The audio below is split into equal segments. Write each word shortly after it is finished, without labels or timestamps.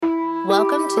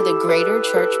Welcome to the Greater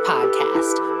Church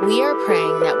Podcast. We are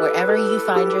praying that wherever you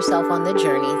find yourself on the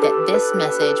journey, that this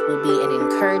message will be an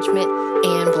encouragement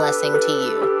and blessing to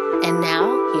you. And now,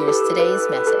 here's today's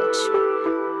message.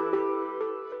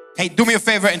 Hey, do me a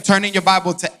favor and turn in your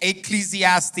Bible to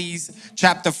Ecclesiastes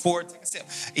chapter 4.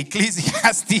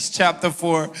 Ecclesiastes chapter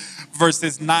 4,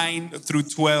 verses 9 through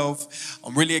 12.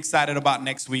 I'm really excited about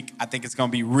next week. I think it's going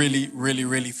to be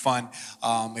really fun.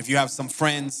 If you have some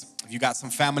friends, if you got some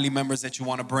family members that you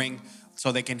want to bring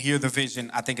so they can hear the vision,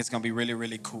 I think it's going to be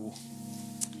really cool.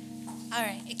 All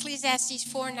right, Ecclesiastes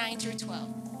 4, 9 through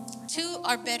 12. Two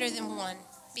are better than one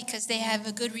because they have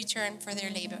a good return for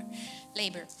their labor.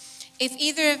 If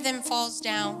either of them falls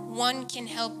down, one can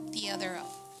help the other up.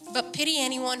 But pity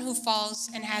anyone who falls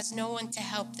and has no one to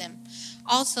help them.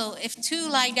 Also, if two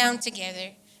lie down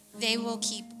together, they will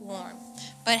keep warm.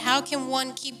 But how can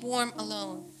one keep warm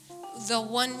alone? Though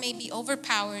one may be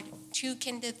overpowered, two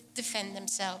can defend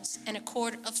themselves, and a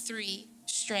cord of 3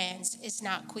 strands is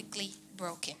not quickly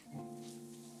broken.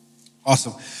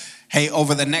 Awesome. Hey,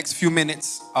 over the next few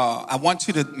minutes, I want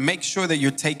you to make sure that you're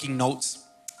taking notes.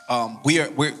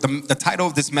 The title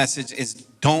of this message is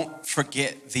Don't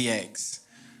Forget the Eggs.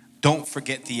 Don't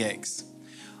forget the eggs.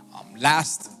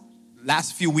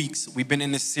 Last few weeks, we've been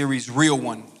in this series, Real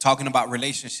One, talking about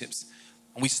relationships.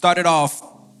 And we started off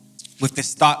with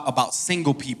this thought about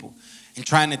single people and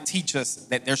trying to teach us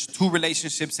that there's 2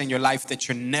 relationships in your life that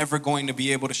you're never going to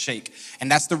be able to shake.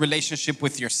 And that's the relationship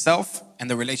with yourself and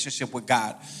the relationship with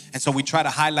God. And so we try to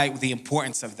highlight the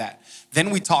importance of that. Then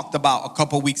we talked about, a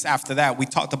couple weeks after that, we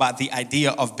talked about the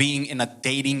idea of being in a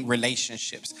dating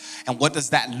relationships. And what does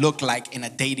that look like in a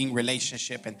dating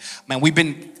relationship? And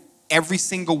man, every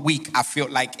single week, I feel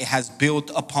like it has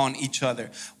built upon each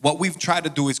other. What we've tried to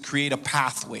do is create a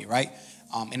pathway, right?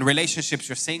 In relationships,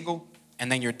 you're single,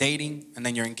 and then you're dating, and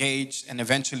then you're engaged, and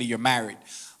eventually you're married.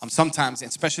 Sometimes,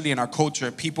 especially in our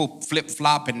culture, people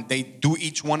flip-flop and they do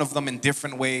each one of them in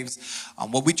different ways.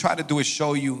 What we try to do is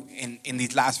show you in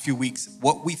these last few weeks,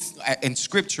 in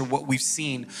scripture, what we've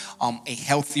seen a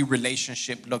healthy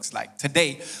relationship looks like.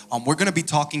 Today, we're going to be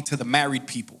talking to the married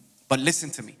people. But listen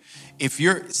to me. If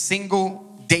you're single,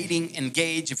 dating,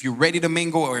 engaged, if you're ready to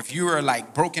mingle, or if you are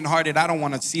like brokenhearted, I don't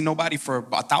want to see nobody for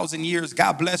 1,000 years,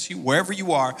 God bless you, wherever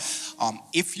you are.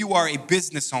 If you are a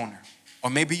business owner, or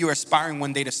maybe you're aspiring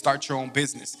one day to start your own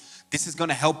business, this is going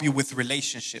to help you with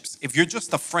relationships. If you're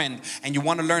just a friend and you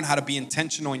want to learn how to be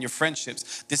intentional in your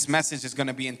friendships, this message is going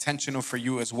to be intentional for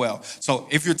you as well. So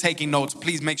if you're taking notes,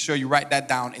 please make sure you write that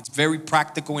down. It's very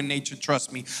practical in nature,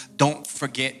 trust me. Don't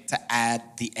forget to add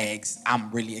the eggs. I'm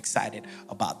really excited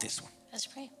about this one. Let's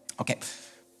pray. Okay.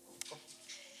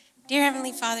 Dear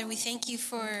Heavenly Father, we thank you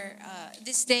for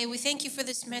this day. We thank you for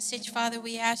this message, Father.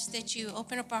 We ask that you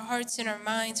open up our hearts and our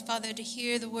minds, Father, to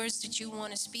hear the words that you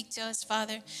want to speak to us,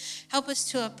 Father. Help us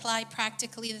to apply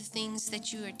practically the things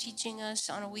that you are teaching us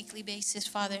on a weekly basis,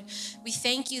 Father. We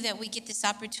thank you that we get this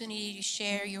opportunity to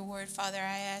share your word, Father.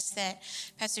 I ask that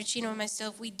Pastor Chino and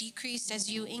myself, we decrease as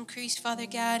you increase, Father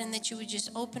God, and that you would just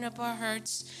open up our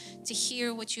hearts to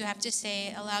hear what you have to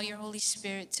say. Allow your Holy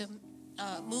Spirit to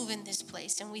move in this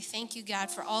place. And we thank you, God,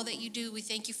 for all that you do. We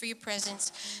thank you for your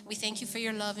presence. We thank you for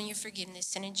your love and your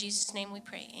forgiveness. And in Jesus' name we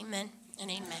pray. Amen and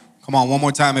amen. Come on, one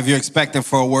more time. If you're expecting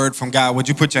for a word from God, would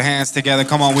you put your hands together?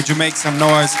 Come on, would you make some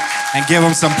noise and give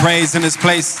him some praise in this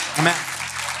place? Amen.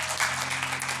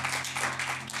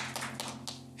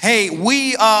 Hey,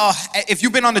 if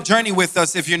you've been on the journey with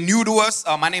us, if you're new to us,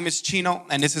 my name is Chino,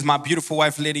 and this is my beautiful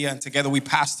wife, Lydia, and together we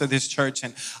pastor this church,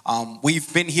 and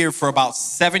we've been here for about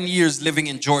 7 years living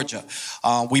in Georgia.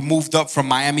 We moved up from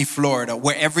Miami, Florida,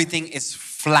 where everything is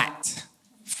flat.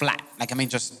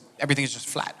 Just everything is just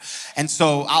flat. And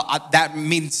so that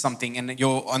means something, and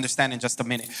you'll understand in just a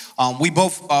minute. We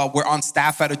both were on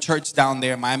staff at a church down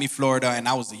there in Miami, Florida, and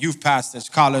I was the youth pastor,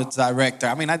 college director.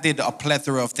 I did a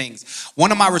plethora of things.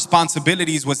 One of my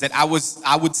responsibilities was that I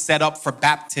would set up for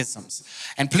baptisms.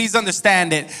 And please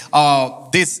understand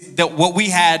that what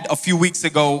we had a few weeks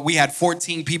ago, we had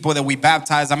 14 people that we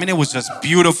baptized. It was just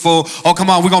beautiful. Oh, come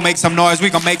on, we're going to make some noise.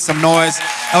 We're going to make some noise.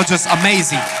 It was just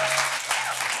amazing.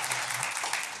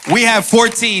 We had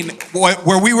 14,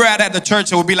 where we were at the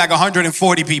church, it would be like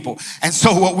 140 people. And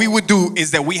so what we would do is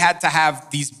that we had to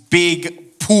have these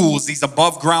big pools, these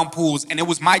above ground pools. And it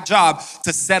was my job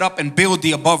to set up and build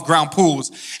the above ground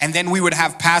pools. And then we would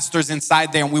have pastors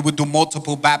inside there and we would do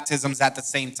multiple baptisms at the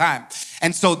same time.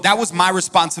 And so that was my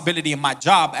responsibility and my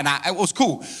job. And it was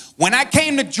cool. When I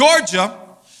came to Georgia,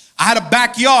 I had a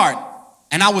backyard.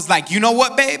 And I was like, you know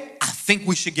what, babe? I think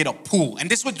we should get a pool. And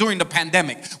this was during the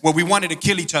pandemic where we wanted to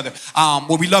kill each other,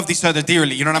 where we loved each other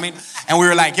dearly, you know what I mean? And we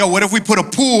were like, yo, what if we put a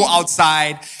pool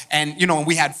outside? And,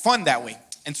 we had fun that way.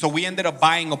 And so we ended up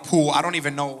buying a pool. I don't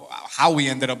even know how we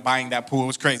ended up buying that pool. It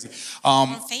was crazy.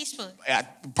 On Facebook. Yeah,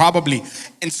 probably.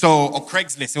 And so,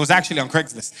 Craigslist. It was actually on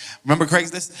Craigslist. Remember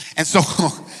Craigslist?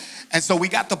 And so we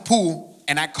got the pool.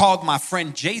 And I called my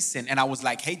friend Jason, and I was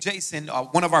like, hey, Jason,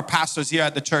 one of our pastors here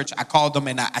at the church, I called him,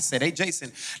 and I said, hey,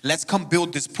 Jason, let's come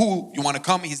build this pool. You want to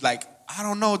come? He's like, I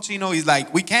don't know, Chino. He's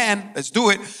like, we can. Let's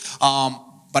do it.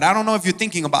 But I don't know if you're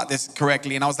thinking about this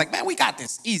correctly. And I was like, man, we got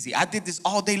this. Easy. I did this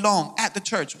all day long at the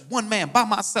church. One man, by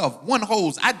myself, one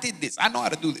hose. I did this. I know how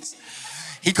to do this.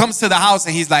 He comes to the house,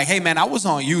 and he's like, hey, man, I was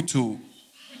on YouTube.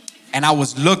 And I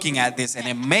was looking at this, and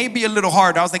it may be a little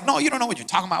hard. I was like, no, you don't know what you're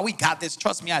talking about. We got this.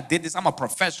 Trust me, I did this. I'm a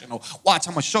professional. Watch,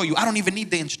 I'm going to show you. I don't even need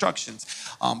the instructions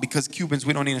because Cubans,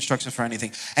 we don't need instructions for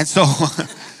anything. And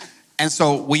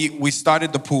so we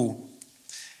started the pool.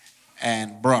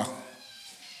 And, bruh,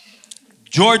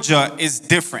 Georgia is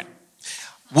different.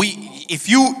 If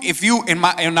you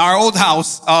in our old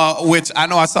house, which I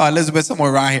know I saw Elizabeth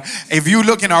somewhere around here. If you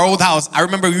look in our old house, I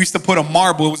remember we used to put a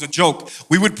marble. It was a joke.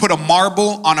 We would put a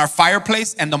marble on our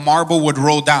fireplace, and the marble would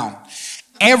roll down.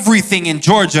 Everything in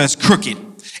Georgia is crooked.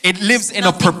 It lives in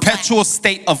a perpetual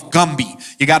state of Gumby.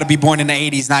 You got to be born in the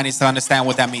 80s, 90s to understand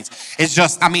what that means. It's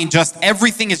just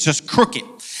everything is just crooked.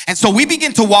 And so we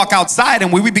begin to walk outside,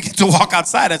 and when we begin to walk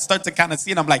outside, I start to kind of see,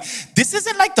 and I'm like, this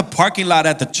isn't like the parking lot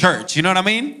at the church. You know what I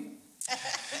mean?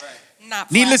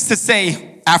 Needless to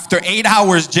say, after 8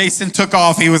 hours, Jason took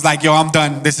off. He was like, yo, I'm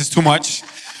done. This is too much.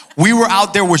 We were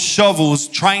out there with shovels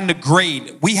trying to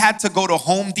grade. We had to go to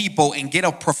Home Depot and get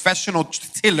a professional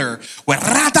tiller with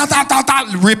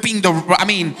ripping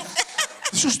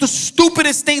this was the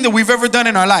stupidest thing that we've ever done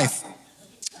in our life.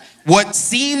 What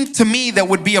seemed to me that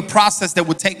would be a process that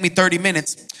would take me 30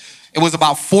 minutes, it was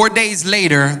about 4 days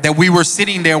later that we were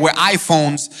sitting there with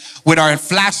iPhones with our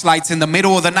flashlights in the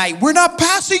middle of the night. We're not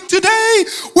passing today.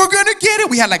 We're going to get it.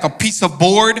 We had like a piece of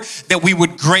board that we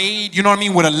would grade, you know what I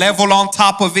mean, with a level on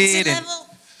top of it. Level?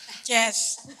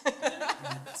 Yes.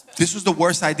 This was the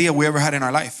worst idea we ever had in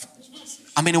our life.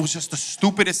 It was just the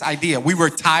stupidest idea. We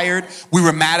were tired. We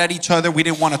were mad at each other. We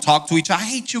didn't want to talk to each other. I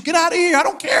hate you. Get out of here. I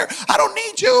don't care. I don't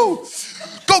need you.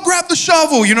 Go grab the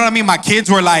shovel. You know what I mean? My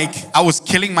kids were like, I was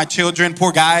killing my children,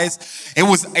 poor guys. It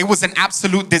was an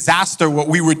absolute disaster what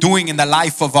we were doing in the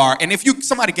life of and if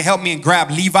somebody could help me and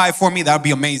grab Levi for me, that would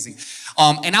be amazing.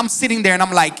 And I'm sitting there and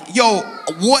I'm like, yo,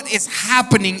 what is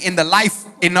happening in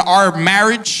our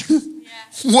marriage?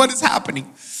 What is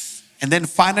happening? And then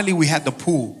finally we had the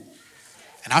pool.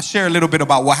 And I'll share a little bit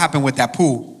about what happened with that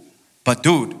pool. But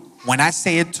dude, when I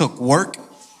say it took work,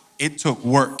 it took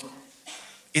work.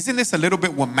 Isn't this a little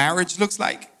bit what marriage looks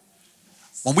like?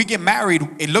 When we get married,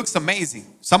 it looks amazing.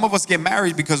 Some of us get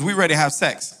married because we're ready to have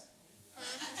sex.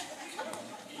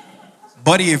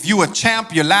 Buddy, if you a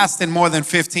champ, you're lasting more than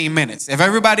 15 minutes. If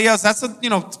everybody else, that's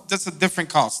a different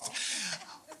cost.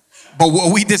 But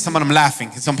what we did, some of them laughing.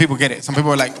 Some people get it. Some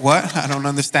people are like, what? I don't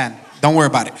understand. Don't worry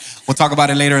about it. We'll talk about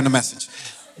it later in the message.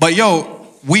 But yo,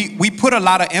 we put a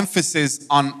lot of emphasis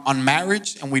on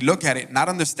marriage, and we look at it not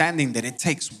understanding that it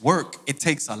takes work. It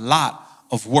takes a lot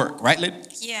of work, right, Lynn?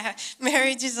 Yeah,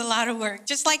 marriage is a lot of work.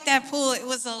 Just like that pool, it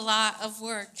was a lot of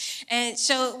work. And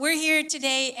so we're here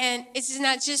today, and it's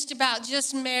not just about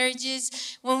just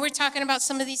marriages. When we're talking about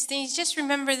some of these things, just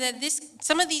remember that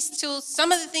some of these tools,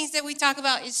 some of the things that we talk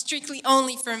about is strictly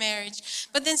only for marriage.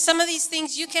 But then some of these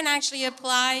things you can actually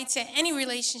apply to any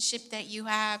relationship that you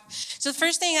have. So the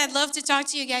first thing I'd love to talk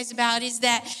to you guys about is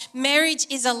that marriage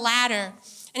is a ladder.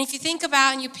 And if you think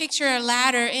about and you picture a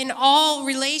ladder, in all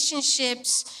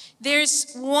relationships,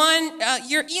 there's one,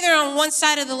 you're either on one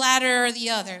side of the ladder or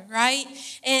the other, right?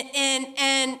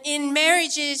 And in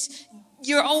marriages,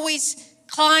 you're always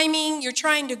climbing, you're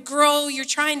trying to grow, you're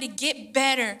trying to get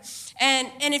better.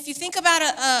 And if you think about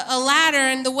a ladder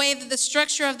and the way that the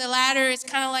structure of the ladder is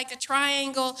kind of like a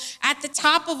triangle, at the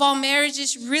top of all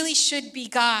marriages really should be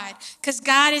God, because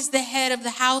God is the head of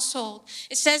the household.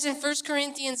 It says in 1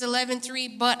 Corinthians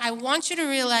 11:3, but I want you to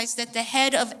realize that the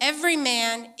head of every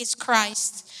man is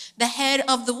Christ. The head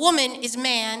of the woman is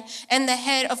man, and the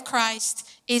head of Christ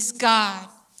is God.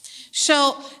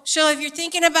 So if you're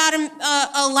thinking about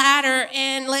a ladder,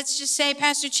 and let's just say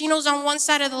Pastor Chino's on one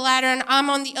side of the ladder and I'm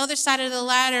on the other side of the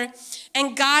ladder,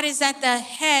 and God is at the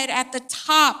head, at the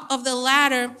top of the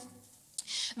ladder,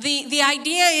 the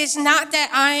idea is not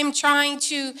that I am trying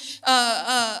to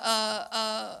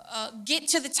get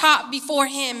to the top before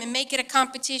him and make it a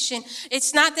competition.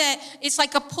 It's not that it's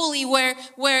like a pulley where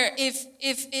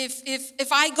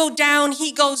if I go down,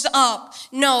 he goes up.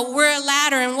 No, we're a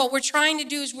ladder, and what we're trying to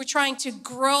do is we're trying to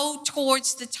grow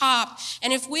towards the top.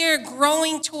 And if we're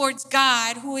growing towards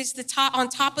God, who is the top, on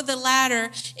top of the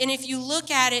ladder, and if you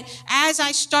look at it, as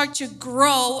I start to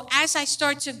grow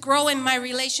in my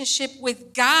relationship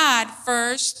with God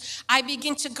first, I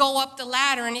begin to go up the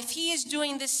ladder. And if he is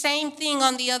doing the same thing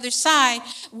on the other side,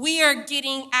 we are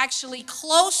getting actually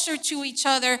closer to each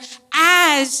other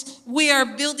as we are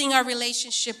building our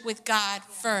relationship with God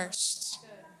first.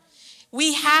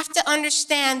 We have to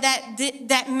understand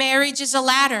that marriage is a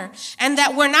ladder, and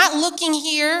that we're not looking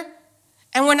here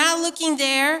and we're not looking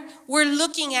there. We're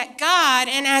looking at God,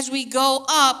 and as we go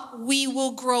up, we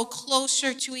will grow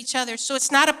closer to each other. So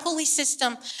it's not a pulley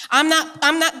system. I'm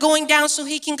not going down so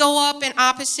he can go up, and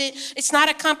opposite. It's not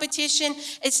a competition.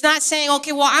 It's not saying,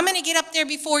 okay, well, I'm going to get up there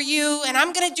before you, and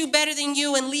I'm going to do better than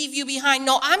you and leave you behind.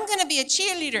 No, I'm going to be a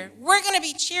cheerleader. We're going to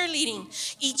be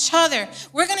cheerleading each other.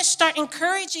 We're going to start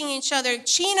encouraging each other.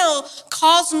 Chino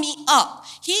calls me up.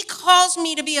 He calls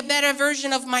me to be a better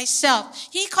version of myself.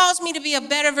 He calls me to be a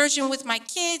better version with my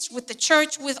kids, with the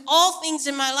church, with all things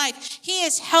in my life. He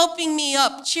is helping me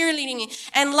up, cheerleading me.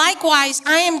 And likewise,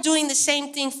 I am doing the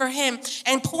same thing for him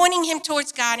and pointing him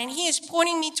towards God. And he is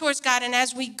pointing me towards God. And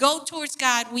as we go towards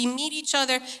God, we meet each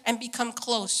other and become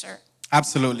closer.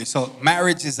 Absolutely. So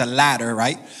marriage is a ladder,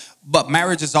 right? But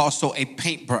marriage is also a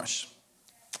paintbrush.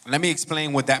 Let me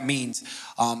explain what that means.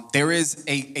 There is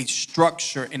a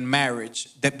structure in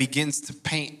marriage that begins to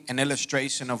paint an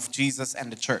illustration of Jesus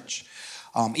and the church.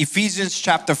 Ephesians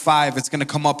chapter 5, it's going to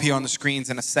come up here on the screens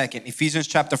in a second. Ephesians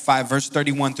chapter 5, verse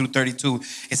 31 through 32.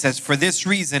 It says, "For this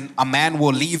reason, a man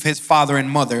will leave his father and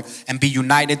mother and be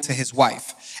united to his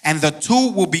wife, and the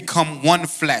two will become one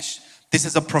flesh. This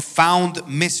is a profound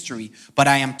mystery, but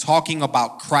I am talking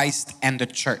about Christ and the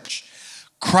church."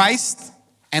 Christ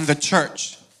and the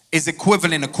church is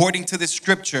equivalent, according to this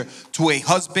scripture, to a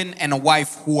husband and a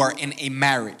wife who are in a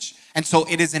marriage. And so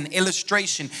it is an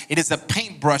illustration. It is a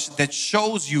paintbrush that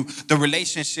shows you the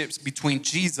relationships between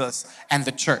Jesus and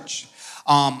the church.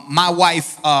 My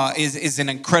wife is an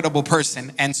incredible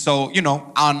person. And so,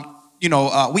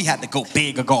 we had to go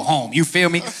big or go home. You feel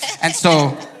me? And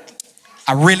so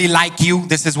I really like you.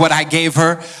 This is what I gave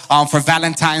her for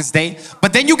Valentine's Day.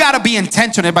 But then you got to be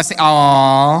intentional by saying,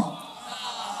 "Aww."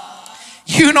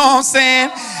 You know what I'm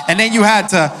saying? And then you had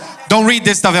to, don't read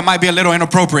this stuff. It might be a little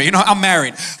inappropriate. You know, I'm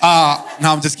married.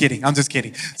 No, I'm just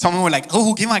kidding. Someone were like,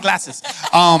 "Oh, give my glasses."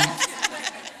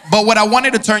 But what I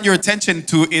wanted to turn your attention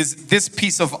to is this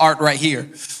piece of art right here.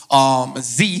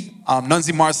 Z,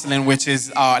 Nunzi Marcelin, which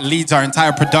leads our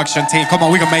entire production team. Come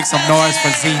on, we can make some noise for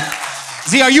Z.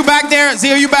 Z, are you back there?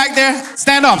 Z, are you back there?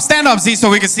 Stand up, Z, so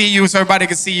we can see you, so everybody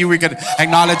can see you. We can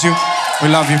acknowledge you. We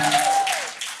love you.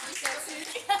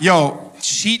 Yo,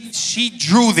 she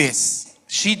drew this.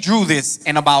 She drew this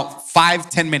in about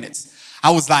 5-10 minutes.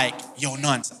 I was like, "Yo,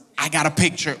 Nuns, I got a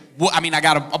picture. I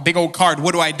got a big old card.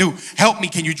 What do I do? Help me.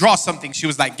 Can you draw something?" She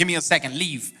was like, "Give me a second.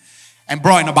 Leave." And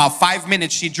bro, in about 5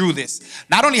 minutes, she drew this.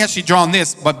 Not only has she drawn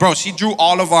this, but bro, she drew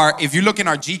all of our, if you look in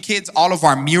our G Kids, all of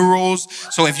our murals.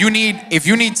 So if you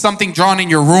need something drawn in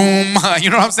your room, you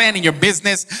know what I'm saying, in your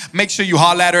business, make sure you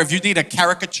holler at her. If you need a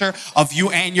caricature of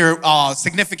you and your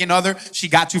significant other, she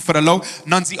got you for the low.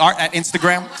 Nunzi Art at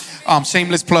Instagram.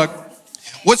 Shameless plug.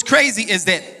 What's crazy is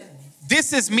that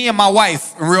this is me and my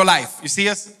wife in real life. You see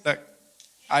us? Look.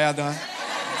 How y'all doing?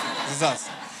 This is us.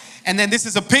 And then this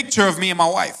is a picture of me and my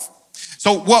wife.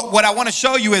 So what I want to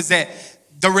show you is that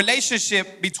the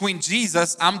relationship between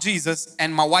Jesus, I'm Jesus,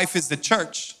 and my wife is the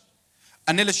church.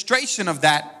 An illustration of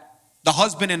that, the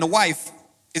husband and the wife,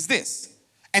 is this.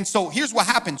 And so here's what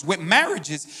happens. With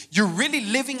marriages, you're really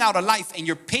living out a life and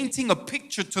you're painting a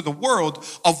picture to the world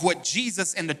of what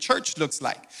Jesus and the church looks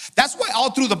like. That's why all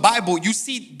through the Bible, you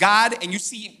see God and you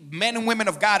see men and women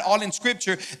of God all in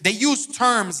scripture. They use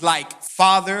terms like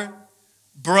father,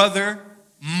 brother,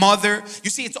 mother. You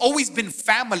see, it's always been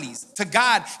families. To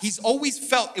God, he's always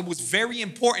felt it was very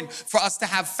important for us to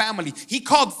have family. He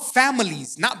called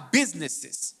families, not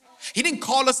businesses. He didn't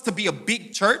call us to be a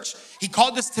big church. He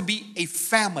called us to be a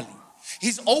family.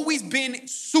 He's always been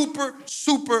super,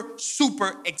 super,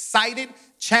 super excited,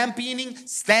 championing,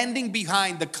 standing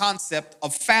behind the concept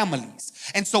of families.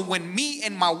 And so when me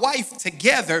and my wife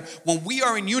together, when we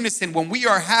are in unison, when we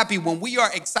are happy, when we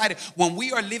are excited, when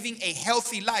we are living a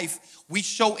healthy life, we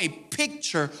show a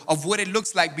picture of what it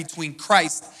looks like between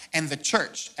Christ and the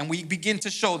church. And we begin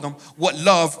to show them what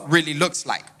love really looks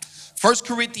like. 1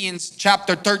 Corinthians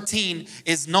chapter 13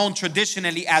 is known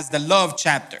traditionally as the love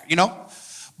chapter, you know?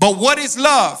 But what is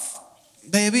love?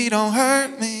 Baby, don't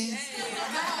hurt me.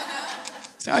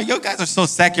 So, you guys are so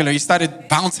secular. You started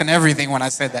bouncing everything when I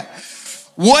said that.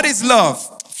 What is love?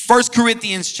 1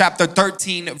 Corinthians chapter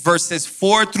 13 verses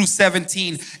 4 through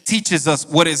 17 teaches us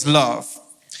what is love.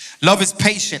 Love is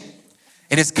patient.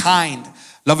 It is kind.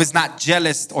 Love is not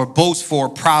jealous or boastful or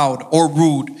proud or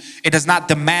rude. It does not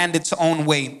demand its own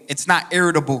way. It's not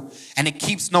irritable, and it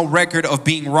keeps no record of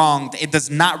being wronged. It does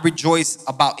not rejoice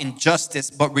about injustice,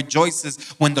 but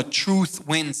rejoices when the truth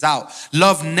wins out.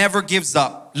 Love never gives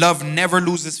up. Love never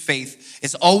loses faith.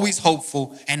 It's always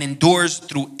hopeful and endures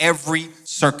through every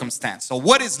circumstance. So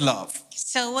what is love?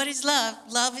 So what is love?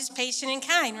 Love is patient and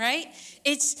kind, right?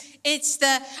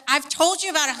 I've told you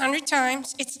about 100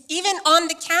 times. It's even on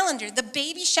the calendar. The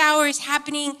baby shower is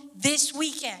happening this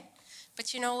weekend.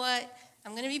 But you know what?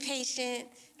 I'm going to be patient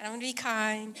and I'm going to be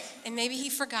kind. And maybe he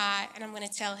forgot and I'm going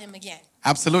to tell him again.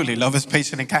 Absolutely. Love is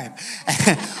patient and kind.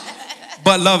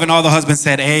 But love, and all the husbands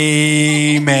said,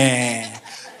 amen.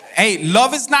 Hey,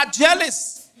 love is not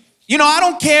jealous. You know, I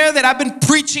don't care that I've been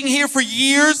preaching here for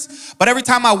years, but every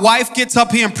time my wife gets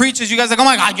up here and preaches, you guys are like, oh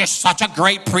my God, you're such a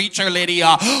great preacher,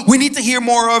 Lydia. We need to hear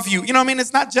more of you. You know what I mean?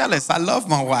 It's not jealous. I love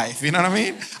my wife. You know what I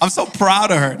mean? I'm so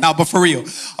proud of her. Now, but for real,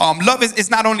 love is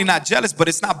not only not jealous, but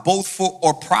it's not boastful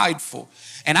or prideful.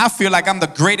 And I feel like I'm the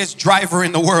greatest driver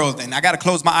in the world. And I got to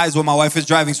close my eyes when my wife is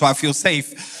driving so I feel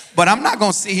safe. But I'm not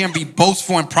going to sit here and be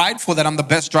boastful and prideful that I'm the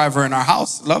best driver in our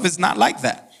house. Love is not like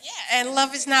that. And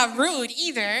love is not rude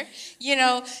either. You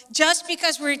know, just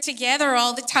because we're together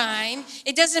all the time,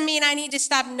 it doesn't mean I need to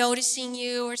stop noticing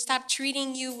you or stop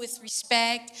treating you with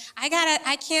respect.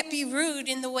 I can't be rude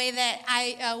in the way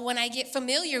that when I get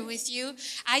familiar with you.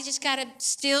 I just gotta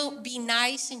still be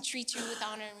nice and treat you with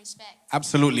honor and respect.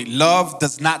 Absolutely. Love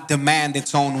does not demand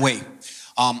its own way.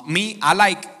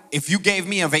 If you gave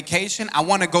me a vacation, I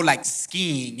want to go like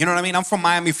skiing. You know what I mean? I'm from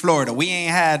Miami, Florida. We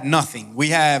ain't had nothing. We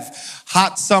have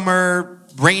hot summer,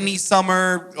 rainy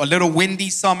summer, a little windy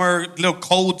summer, a little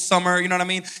cold summer. You know what I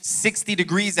mean? 60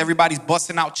 degrees. Everybody's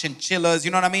busting out chinchillas.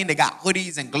 You know what I mean? They got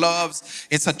hoodies and gloves.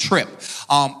 It's a trip.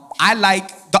 I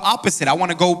like the opposite. I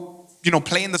want to go,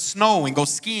 play in the snow and go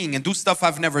skiing and do stuff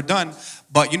I've never done.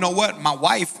 But you know what? My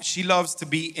wife, she loves to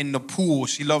be in the pool.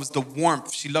 She loves the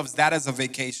warmth. She loves that as a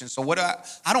vacation. So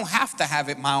I don't have to have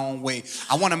it my own way.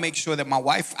 I want to make sure that my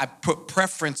wife, I put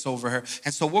preference over her.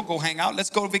 And so we'll go hang out. Let's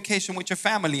go to vacation with your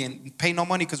family and pay no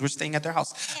money because we're staying at their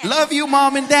house. Yeah. Love you,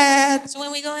 Mom and Dad. So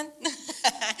when we going?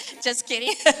 Just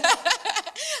kidding.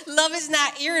 Love is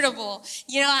not irritable.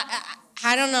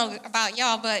 I don't know about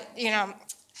y'all, but,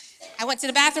 I went to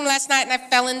the bathroom last night and I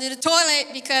fell into the toilet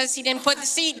because he didn't put the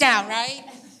seat down, right?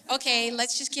 Okay,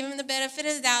 let's just give him the benefit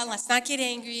of the doubt. Let's not get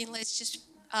angry.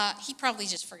 He probably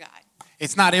just forgot.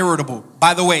 It's not irritable.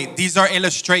 By the way, these are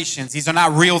illustrations. These are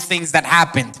not real things that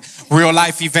happened, real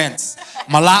life events.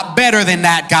 I'm a lot better than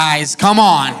that, guys. Come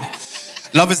on.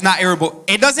 Love is not irritable.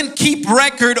 It doesn't keep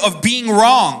record of being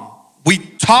wrong. We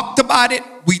talked about it.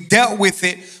 We dealt with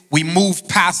it. We move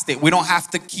past it. We don't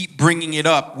have to keep bringing it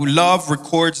up. Love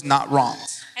records not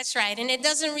wrongs. That's right. And it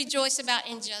doesn't rejoice about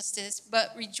injustice, but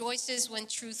rejoices when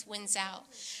truth wins out.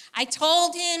 I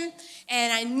told him,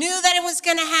 and I knew that it was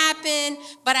going to happen,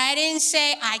 but I didn't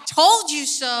say, I told you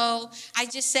so. I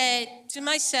just said to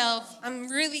myself, I'm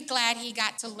really glad he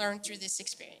got to learn through this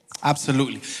experience.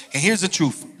 Absolutely. And here's the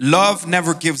truth. Love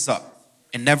never gives up.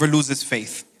 It never loses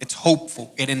faith. It's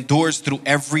hopeful. It endures through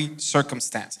every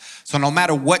circumstance. So no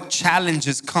matter what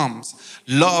challenges comes,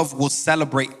 love will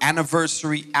celebrate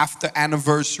anniversary after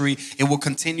anniversary. It will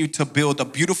continue to build a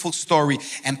beautiful story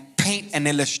and paint an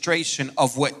illustration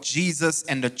of what Jesus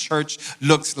and the church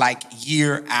looks like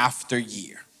year after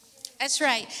year. That's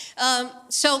right.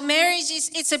 So marriage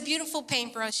it's a beautiful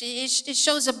paintbrush. It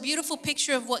shows a beautiful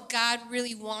picture of what God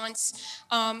really wants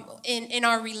in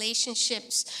our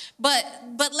relationships. But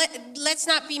let's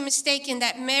not be mistaken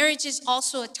that marriage is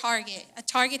also a target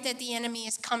that the enemy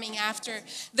is coming after.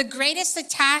 The greatest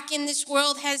attack in this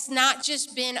world has not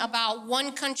just been about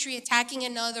one country attacking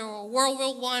another or World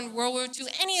War I, World War II,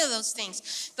 any of those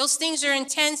things. Those things are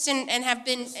intense and have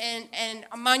been and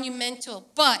are monumental.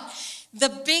 But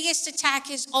the biggest attack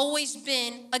has always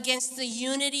been against the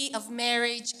unity of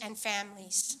marriage and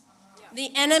families. The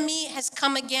enemy has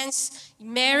come against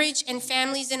marriage and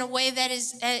families in a way that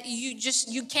is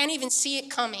you can't even see it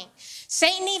coming.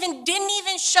 Satan didn't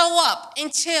even show up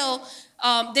until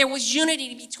there was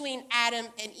unity between Adam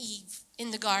and Eve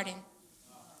in the garden.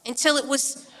 Until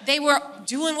they were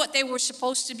doing what they were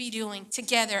supposed to be doing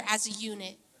together as a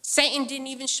unit. Satan didn't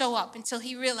even show up until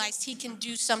he realized he can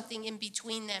do something in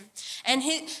between them. And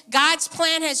God's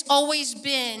plan has always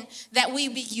been that we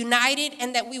be united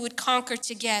and that we would conquer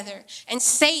together. And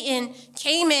Satan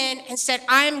came in and said,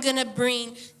 I'm going to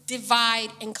bring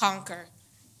divide and conquer,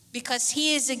 because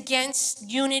he is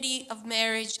against unity of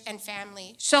marriage and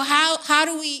family. So how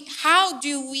do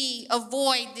we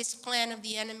avoid this plan of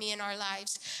the enemy in our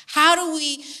lives? How do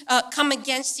we come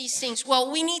against these things?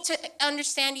 Well, we need to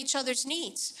understand each other's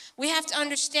needs. We have to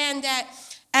understand that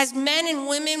as men and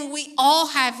women, we all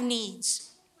have needs.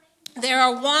 There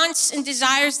are wants and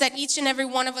desires that each and every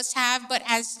one of us have, but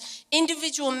as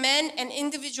individual men and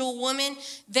individual women,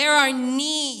 there are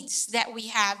needs that we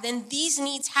have. Then these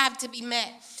needs have to be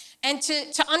met. And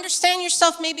to understand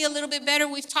yourself maybe a little bit better,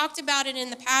 we've talked about it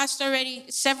in the past already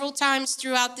several times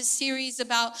throughout this series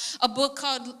about a book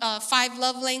called 5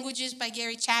 Love Languages by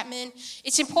Gary Chapman.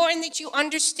 It's important that you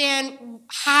understand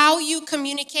how you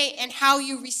communicate and how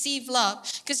you receive love.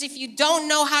 Because if you don't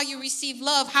know how you receive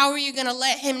love, how are you going to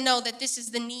let him know that this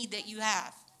is the need that you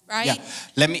have, right? Yeah.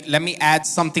 Let me add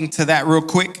something to that real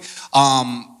quick.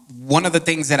 One of the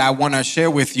things that I want to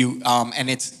share with you, and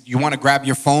you want to grab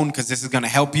your phone because this is going to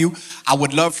help you. I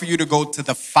would love for you to go to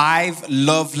the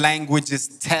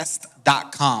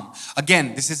 5lovelanguagestest.com.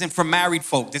 Again, this isn't for married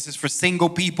folk. This is for single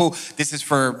people. This is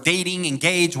for dating,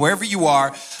 engaged, wherever you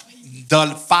are.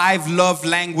 The 5 love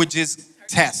languages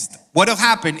test. What'll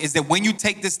happen is that when you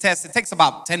take this test, it takes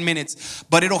about 10 minutes,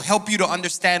 but it'll help you to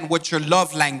understand what your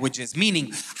love language is.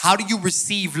 Meaning, how do you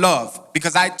receive love?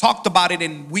 Because I talked about it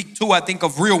in week 2, I think,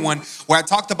 of Real One, where I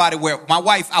talked about it, where my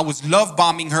wife, I was love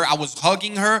bombing her, I was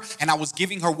hugging her, and I was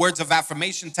giving her words of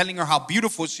affirmation, telling her how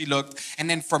beautiful she looked. And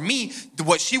then for me,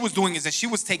 what she was doing is that she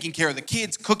was taking care of the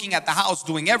kids, cooking at the house,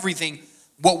 doing everything.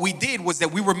 What we did was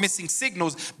that we were missing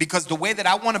signals, because the way that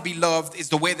I want to be loved is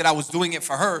the way that I was doing it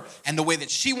for her, and the way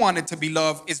that she wanted to be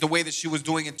loved is the way that she was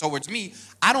doing it towards me.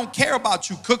 I don't care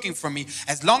about you cooking for me.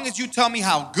 As long as you tell me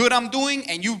how good I'm doing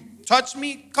and you touch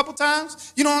me a couple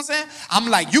times, you know what I'm saying? I'm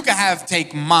like, you can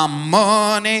take my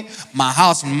money, my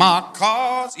house, and my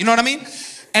cars. You know what I mean?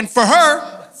 And for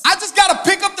her, I just got to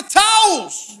pick up the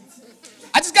towels.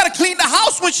 I just got to clean the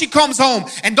house when she comes home.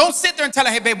 And don't sit there and tell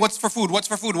her, hey, babe, what's for food? What's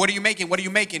for food? What are you making? What are you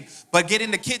making? But get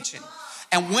in the kitchen.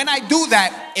 And when I do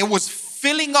that, it was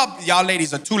filling up. Y'all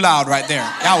ladies are too loud right there.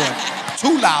 Y'all were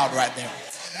too loud right there.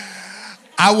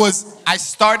 I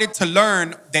started to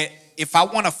learn that if I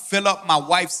want to fill up my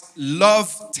wife's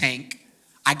love tank,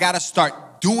 I got to start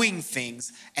doing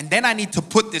things, and then I need to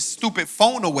put this stupid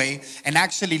phone away and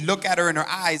actually look at her in her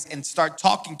eyes and start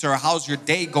talking to her. How's your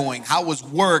day going? How was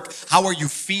work? How are you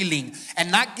feeling?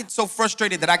 And not get so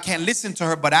frustrated that I can't listen to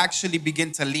her, but actually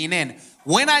begin to lean in.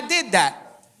 When I did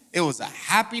that, it was a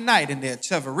happy night in the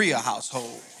Echeverria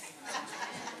household.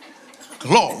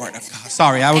 Glory to God.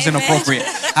 Sorry, I was inappropriate.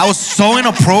 I was so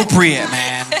inappropriate,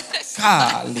 man.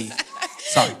 Golly.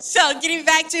 Sorry. So getting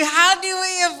back to how do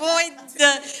we avoid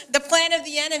the plan of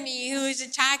the enemy who is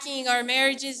attacking our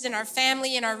marriages and our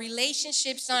family and our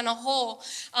relationships on a whole,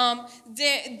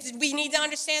 we need to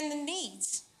understand the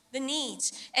needs.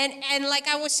 And like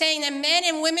I was saying, that men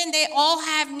and women, they all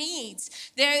have needs.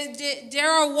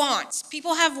 There are wants.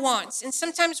 People have wants. And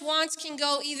sometimes wants can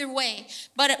go either way.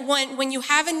 But when you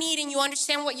have a need and you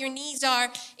understand what your needs are,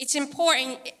 it's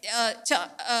important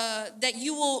that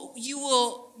you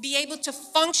will be able to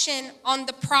function on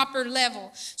the proper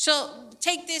level. So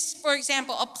take this, for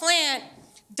example, a plant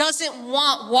doesn't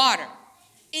want water.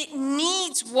 It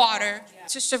needs water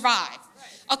to survive.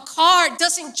 A car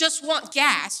doesn't just want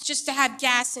gas, just to have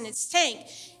gas in its tank.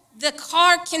 The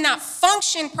car cannot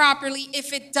function properly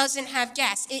if it doesn't have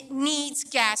gas. It needs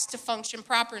gas to function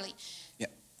properly. Yeah.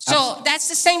 So that's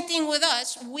the same thing with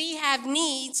us. We have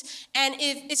needs, and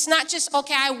if it's not just,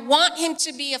 okay, I want him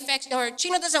to be affectionate, or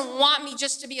Chino doesn't want me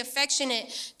just to be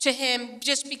affectionate to him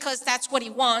just because that's what he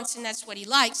wants and that's what he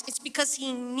likes. It's because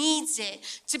he needs it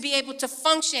to be able to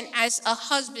function as a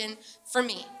husband for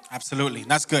me. Absolutely.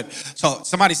 That's good. So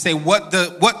somebody say, what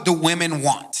do women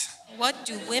want? What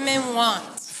do women want?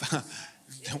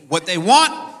 What they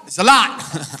want is a lot.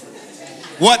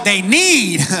 What they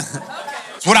need is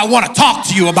what I want to talk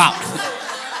to you about.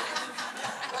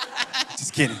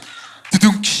 Just kidding.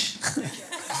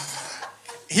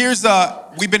 Here's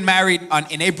we've been married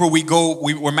in April. We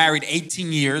were married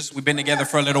 18 years. We've been together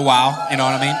for a little while. You know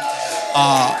what I mean?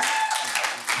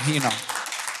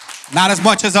 Not as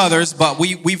much as others, but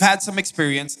we've had some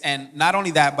experience. And not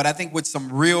only that, but I think with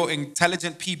some real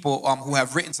intelligent people who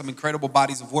have written some incredible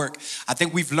bodies of work, I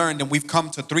think we've learned and we've come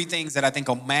to 3 things that I think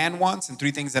a man wants and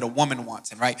 3 things that a woman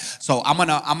wants. And right, so I'm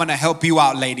gonna help you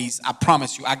out, ladies. I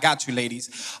promise you, I got you, ladies.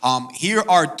 Here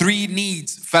are 3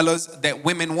 needs, fellas, that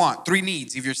women want. 3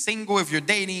 needs. If you're single, if you're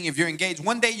dating, if you're engaged,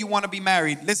 one day you want to be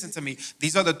married. Listen to me.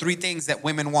 These are the 3 things that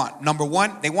women want. Number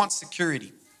 1, they want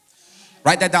security.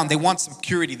 Write that down. They want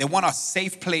security. They want a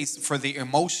safe place for their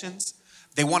emotions.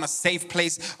 They want a safe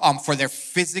place for their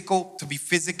physical, to be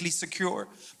physically secure.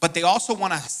 But they also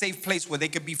want a safe place where they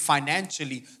could be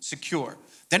financially secure.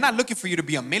 They're not looking for you to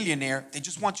be a millionaire. They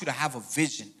just want you to have a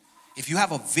vision. If you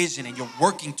have a vision and you're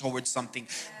working towards something,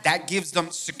 that gives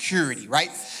them security, right?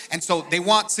 And so they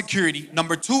want security.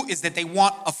 Number 2 is that they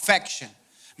want affection.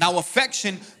 Now,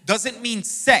 affection doesn't mean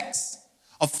sex.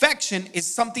 Affection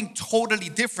is something totally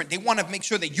different. They want to make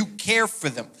sure that you care for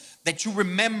them, that you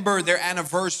remember their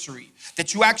anniversary,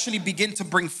 that you actually begin to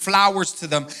bring flowers to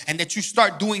them, and that you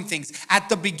start doing things. At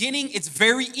the beginning, it's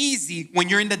very easy when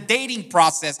you're in the dating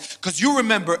process because you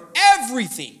remember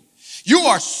everything. You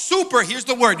are super, here's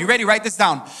the word. You ready? Write this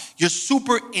down. You're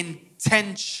super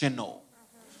intentional.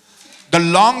 The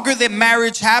longer the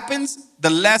marriage happens, the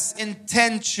less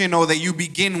intentional that you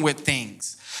begin with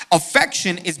things.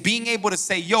 Affection is being able to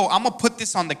say, yo, I'm going to put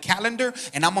this on the calendar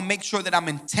and I'm going to make sure that I'm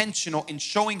intentional in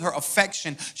showing her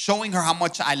affection, showing her how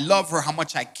much I love her, how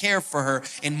much I care for her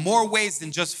in more ways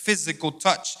than just physical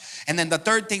touch. And then the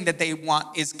 3rd thing that they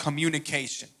want is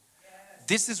communication.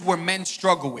 This is where men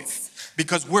struggle with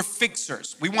because we're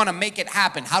fixers. We want to make it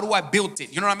happen. How do I build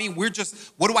it? You know what I mean? We're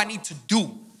just, what do I need to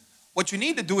do? What you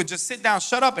need to do is just sit down,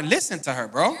 shut up, and listen to her,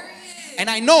 bro. And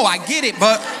I know, I get it,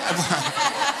 but...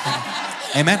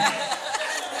 Amen.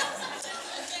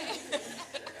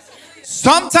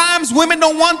 Sometimes women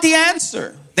don't want the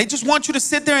answer. They just want you to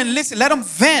sit there and listen. Let them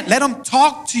vent. Let them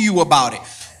talk to you about it.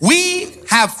 We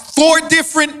have 4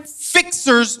 different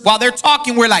fixers while they're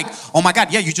talking. We're like, oh my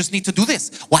God, yeah, you just need to do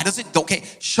this. Why does it? Okay,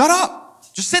 shut up.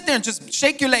 Just sit there and just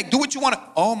shake your leg. Do what you want to.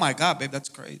 Oh my God, babe, that's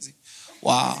crazy.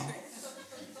 Wow.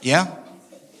 Yeah?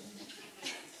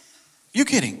 You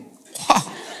kidding?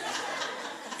 Wow.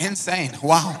 Insane.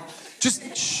 Wow.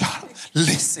 Just shut up.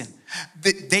 Listen.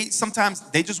 They sometimes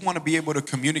they just want to be able to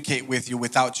communicate with you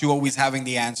without you always having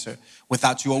the answer,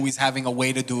 without you always having a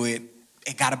way to do it.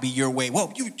 It got to be your way.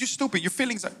 Well, you're stupid. Your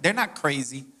feelings they're not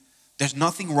crazy. There's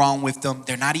nothing wrong with them.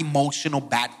 They're not emotional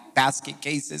basket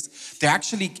cases. They're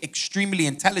actually extremely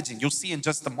intelligent. You'll see in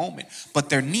just a moment. But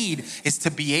their need is to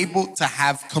be able to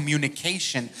have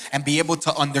communication and be able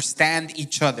to understand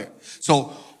each other.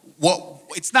 So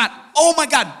it's not, oh my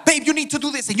God, babe, you need to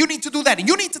do this and you need to do that and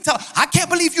you need to tell, I can't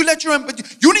believe you let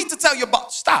you need to tell your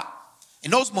boss. Stop.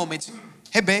 In those moments,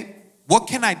 hey babe, what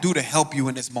can I do to help you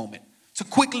in this moment? It's a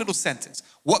quick little sentence.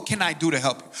 What can I do to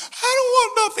help you? I don't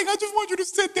want nothing. I just want you to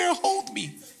sit there and hold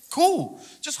me. Cool.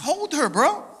 Just hold her,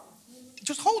 bro.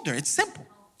 Just hold her. It's simple.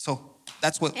 So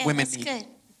that's what women need. Good.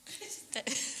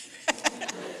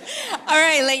 All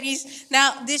right, ladies.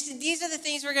 Now, these are the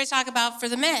things we're going to talk about for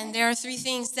the men. There are 3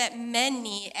 things that men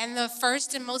need. And the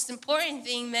first and most important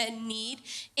thing men need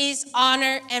is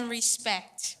honor and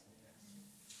respect.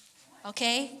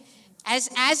 Okay? As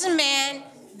a man,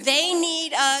 they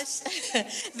need us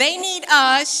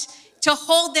to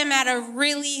hold them at a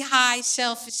really high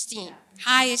self-esteem.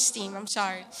 High esteem, I'm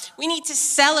sorry. We need to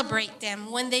celebrate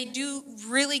them when they do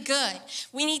really good.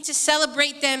 We need to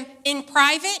celebrate them in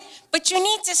private, but you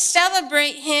need to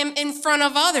celebrate him in front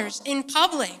of others, in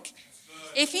public.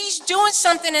 If he's doing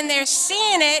something and they're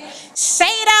seeing it, say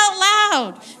it out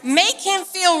loud. Make him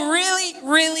feel really,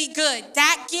 really good.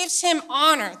 That gives him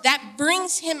honor. That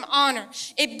brings him honor.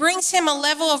 It brings him a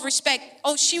level of respect.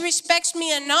 Oh, she respects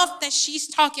me enough that she's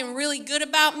talking really good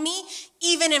about me,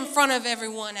 even in front of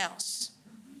everyone else.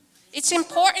 It's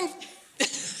important.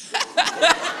 It's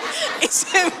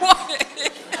important.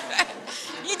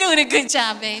 You're doing a good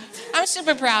job, babe. I'm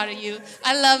super proud of you.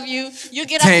 I love you. You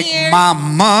get up here. Take my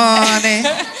money,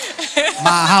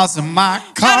 my house and my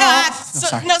car.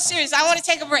 No, seriously, I want to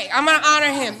take a break. I'm going to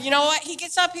honor him. You know what? He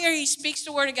gets up here. He speaks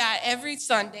the word of God every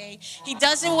Sunday. He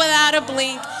does it without a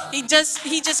blink. He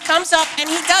just comes up and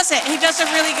he does it. He does a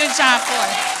really good job for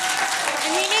it.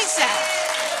 And he needs that.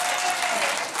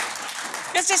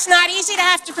 Because it's not easy to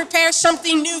have to prepare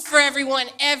something new for everyone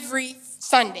every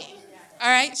Sunday. All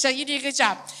right? So you did a good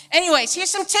job. Anyways, here's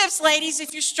some tips, ladies,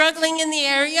 if you're struggling in the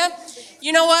area.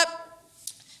 You know what?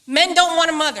 Men don't want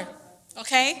a mother,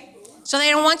 okay? So they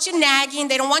don't want you nagging.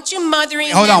 They don't want you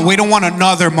mothering. Hold on. We don't want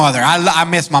another mother. I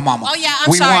miss my mama. Oh, yeah.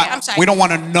 I'm sorry. We don't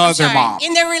want another mom.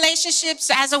 In their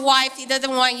relationships as a wife, he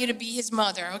doesn't want you to be his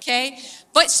mother, okay?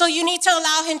 But so you need to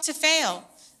allow him to fail.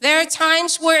 There are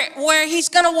times where he's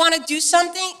going to want to do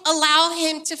something. Allow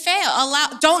him to fail.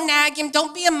 Don't nag him.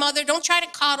 Don't be a mother. Don't try to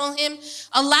coddle him.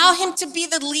 Allow him to be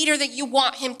the leader that you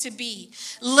want him to be.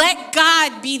 Let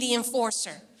God be the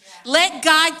enforcer. Let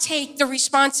God take the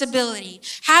responsibility.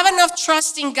 Have enough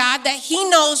trust in God that he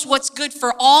knows what's good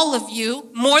for all of you,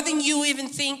 more than you even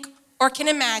think or can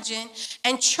imagine,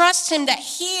 and trust him that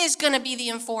he is going to be the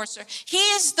enforcer. He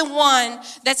is the one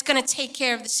that's going to take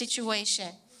care of the situation.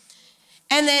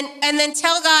 And then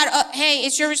tell God, hey,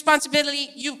 it's your responsibility.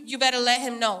 You better let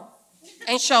him know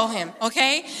and show him,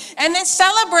 okay? And then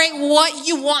celebrate what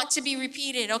you want to be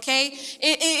repeated, okay?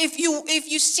 If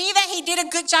you see that he did a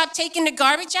good job taking the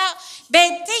garbage out,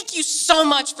 babe, thank you so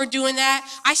much for doing that.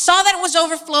 I saw that it was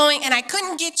overflowing and I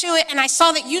couldn't get to it, and I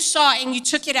saw that you saw it and you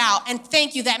took it out. And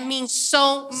thank you. That means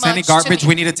so much. Is there any garbage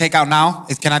we need to take out now?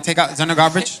 Can I take out? Is there no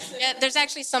garbage? Yeah, there's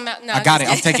actually some out now. I got it.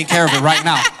 I'm taking care of it right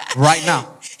now. Right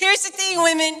now. Here's the thing,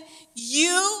 women.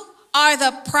 You are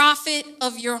the prophet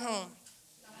of your home.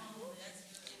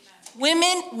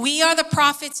 Women, we are the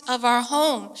prophets of our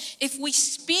home. If we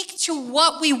speak to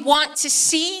what we want to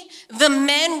see, the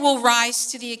men will rise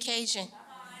to the occasion.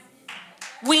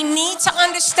 We need to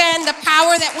understand the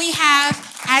power that we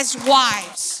have as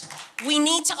wives. We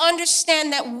need to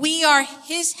understand that we are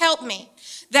his helpmate,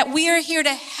 that we are here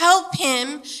to help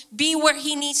him be where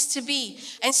he needs to be.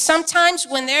 And sometimes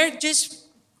when they're just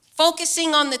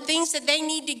focusing on the things that they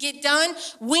need to get done,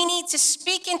 we need to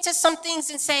speak into some things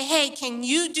and say, hey, can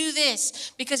you do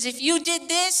this? Because if you did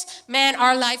this, man,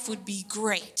 our life would be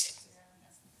great.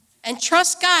 And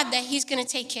trust God that he's going to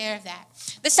take care of that.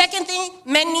 The second thing,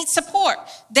 men need support.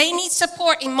 They need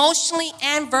support emotionally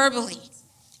and verbally.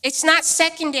 It's not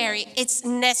secondary, it's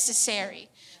necessary.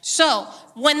 So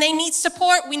when they need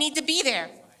support, we need to be there.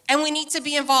 And we need to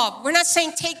be involved. We're not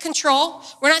saying take control.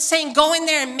 We're not saying go in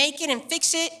there and make it and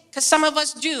fix it, because some of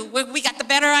us do. We got the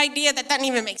better idea that doesn't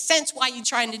even make sense. Why are you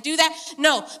trying to do that?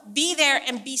 No, be there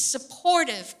and be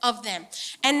supportive of them.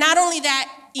 And not only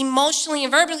that, emotionally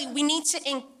and verbally, we need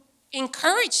to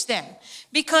encourage them.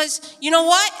 Because you know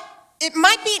what? He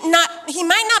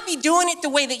might not be doing it the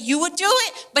way that you would do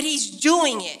it, but he's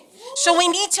doing it. So we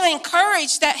need to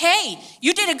encourage that, hey,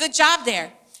 you did a good job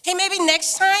there. Hey, maybe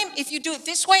next time, if you do it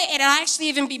this way, it'll actually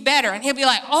even be better. And he'll be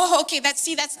like, oh, okay,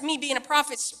 that's me being a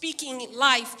prophet, speaking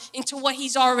life into what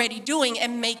he's already doing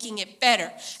and making it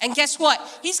better. And guess what?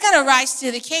 He's going to rise to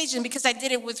the occasion because I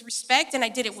did it with respect and I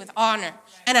did it with honor.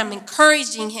 And I'm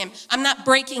encouraging him. I'm not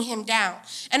breaking him down.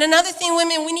 And another thing,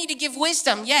 women, we need to give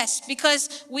wisdom. Yes,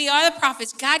 because we are the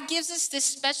prophets. God gives us this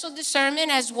special discernment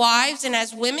as wives and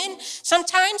as women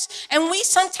sometimes. And we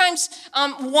sometimes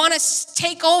want to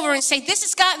take over and say, this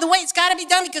is God. The way it's got to be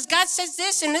done because God says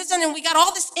this and this, and we got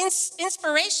all this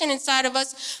inspiration inside of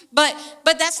us, but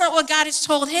that's not what God has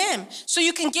told him. So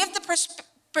you can give the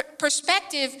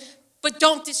perspective, but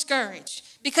don't discourage,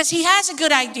 because he has a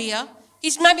good idea.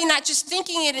 He's maybe not just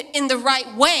thinking it in the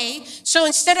right way. So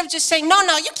instead of just saying, no,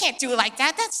 you can't do it like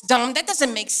that. That's dumb. That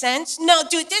doesn't make sense. No,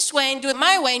 do it this way and do it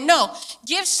my way. No,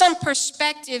 give some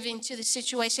perspective into the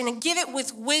situation and give it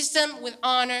with wisdom, with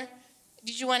honor.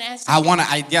 Did you want to ask?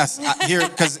 Yes, here,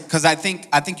 because I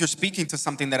think you're speaking to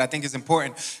something that I think is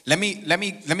important. Let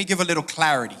me give a little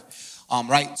clarity.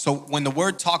 Right. So when the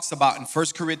word talks about in 1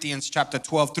 Corinthians chapter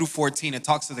 12 through 14, it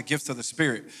talks of the gifts of the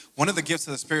Spirit. One of the gifts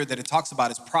of the Spirit that it talks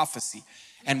about is prophecy.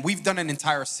 And we've done an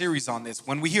entire series on this.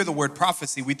 When we hear the word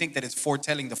prophecy, we think that it's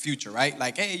foretelling the future, right?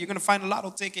 Like, hey, you're going to find a lotto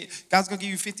ticket. God's going to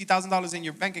give you $50,000 in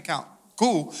your bank account.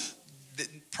 Cool. The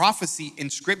prophecy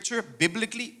in scripture,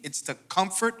 biblically, it's to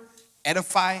comfort,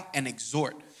 edify, and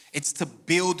exhort. It's to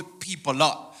build people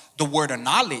up. The word of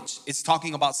knowledge is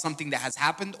talking about something that has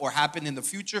happened or happened in the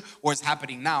future or is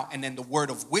happening now. And then the word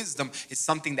of wisdom is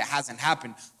something that hasn't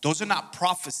happened. Those are not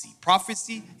prophecy.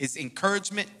 Prophecy is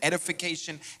encouragement,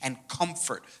 edification, and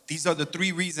comfort. These are the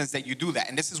three reasons that you do that.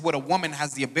 And this is what a woman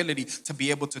has the ability to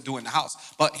be able to do in the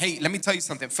house. But hey, let me tell you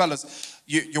something, fellas.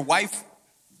 Your wife,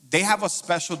 they have a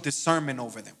special discernment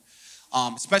over them.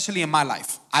 Especially in my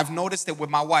life. I've noticed that with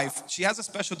my wife, she has a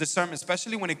special discernment,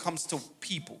 especially when it comes to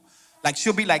people. Like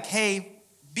she'll be like, hey,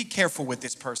 be careful with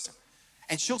this person.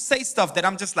 And she'll say stuff that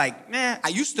I'm just like, man, I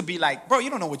used to be like, bro,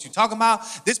 you don't know what you're talking about.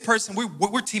 This person,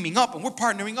 we're teaming up and we're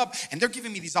partnering up and they're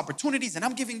giving me these opportunities and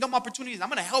I'm giving them opportunities. I'm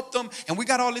going to help them and we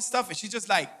got all this stuff. And she's just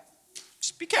like,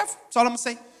 just be careful. That's all I'm going to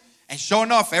say. And sure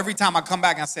enough, every time I come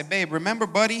back and I say, babe, remember,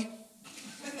 buddy?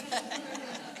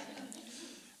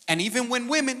 And even when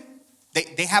women,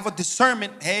 They have a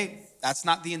discernment. Hey, that's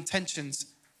not the intentions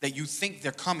that you think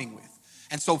they're coming with.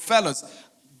 And so, fellas,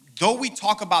 though we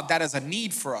talk about that as a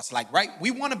need for us, like, right,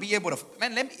 we want to be able to,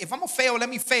 man, if I'm going to fail, let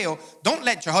me fail. Don't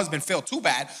let your husband fail too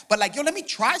bad. But like, yo, let me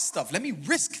try stuff. Let me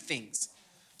risk things.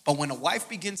 But when a wife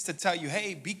begins to tell you,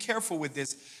 hey, be careful with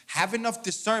this, have enough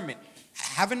discernment,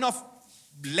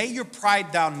 lay your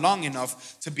pride down long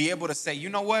enough to be able to say, you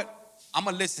know what? I'm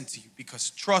going to listen to you, because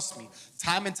trust me,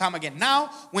 time and time again. Now,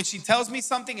 when she tells me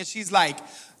something and she's like,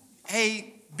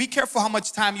 hey, be careful how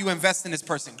much time you invest in this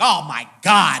person. Oh my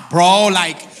God, bro.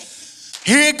 Like,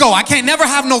 here you go. I can't never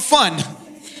have no fun.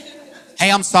 Hey,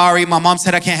 I'm sorry. My mom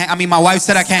said my wife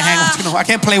said I can't hang with you. I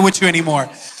can't play with you anymore.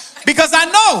 Because I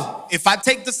know if I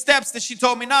take the steps that she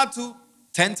told me not to,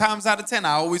 10 times out of 10,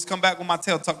 I always come back with my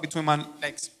tail tucked between my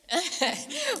legs.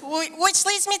 Which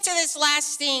leads me to this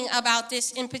last thing about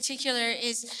this in particular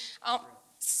is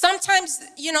sometimes,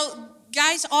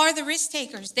 guys are the risk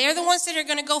takers. They're the ones that are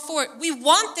going to go for it. We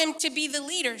want them to be the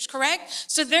leaders, correct?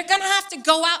 So they're going to have to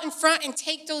go out in front and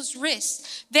take those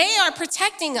risks. They are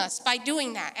protecting us by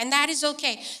doing that, and that is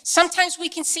okay. Sometimes we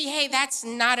can see, hey, that's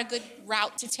not a good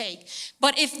route to take.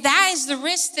 But if that is the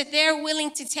risk that they're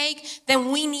willing to take,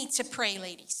 then we need to pray,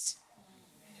 ladies.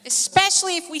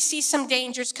 Especially if we see some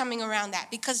dangers coming around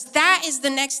that, because that is the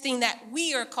next thing that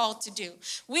we are called to do.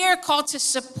 We are called to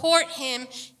support him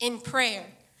in prayer.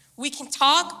 We can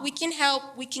talk, we can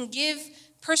help, we can give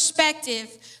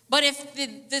perspective, but if the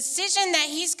decision that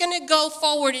he's going to go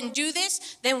forward and do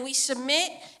this, then we submit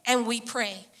and we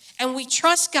pray. And we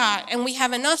trust God, and we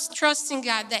have enough trust in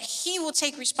God that he will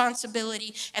take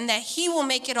responsibility and that he will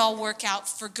make it all work out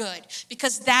for good,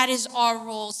 because that is our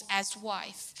roles as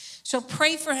wife. So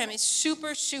pray for him. It's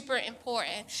super, super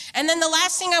important. And then the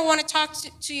last thing I want to talk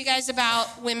to you guys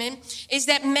about, women, is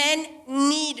that men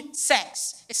need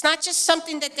sex. It's not just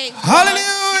something that they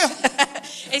Hallelujah.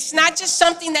 It's not just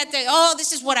something that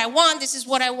this is what I want, this is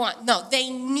what I want. No, they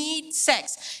need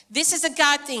sex. This is a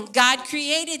God thing. God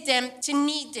created them to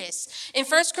need this. In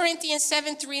 1 Corinthians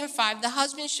 7:3-5, the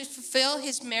husband should fulfill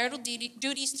his marital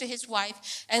duties to his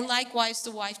wife, and likewise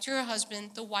the wife to her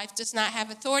husband. The wife does not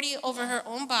have authority over her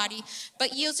own body,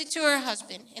 but yields it to her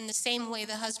husband. In the same way,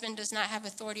 the husband does not have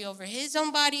authority over his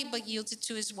own body, but yields it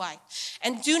to his wife.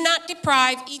 And do not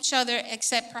deprive each other,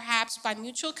 except perhaps by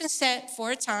mutual consent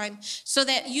for a time, so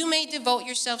that you may devote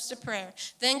yourselves to prayer.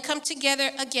 Then come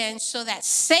together again, so that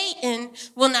Satan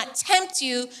will not tempt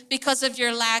you because of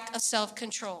your lack of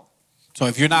self-control. So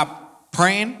if you're not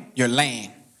praying, you're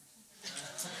laying.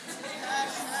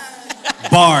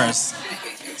 Bars.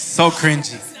 So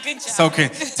cringy. Good job. So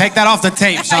cringy. Take that off the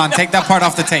tape, Sean. Take that part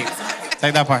off the tape.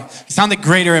 Take that part. It sounded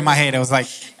greater in my head. It was like,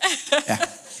 yeah.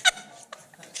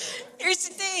 Here's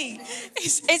the thing.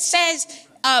 It says,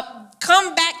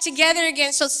 come back together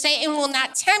again so Satan will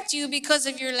not tempt you because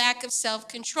of your lack of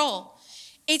self-control.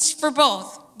 It's for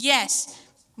both. Yes,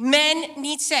 men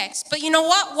need sex. But you know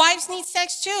what? Wives need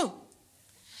sex too.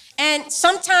 And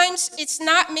sometimes it's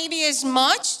not maybe as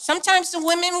much. Sometimes the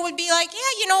women would be like,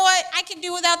 yeah, you know what? I can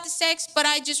do without the sex, but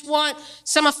I just want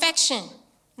some affection.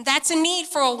 That's a need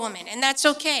for a woman, and that's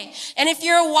okay. And if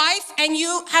you're a wife and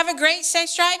you have a great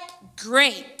sex drive,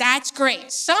 great. That's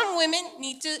great. Some women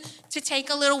need to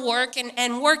take a little work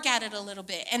and work at it a little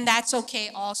bit, and that's okay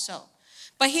also.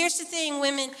 But here's the thing,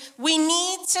 women. We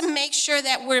need to make sure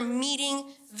that we're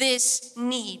meeting this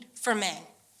need for men.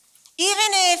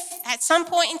 Even if at some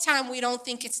point in time we don't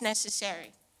think it's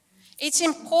necessary. It's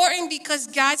important because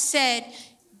God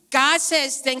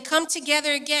says, then come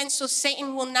together again so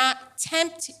Satan will not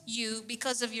tempt you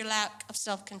because of your lack of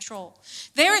self-control.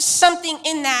 There is something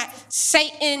in that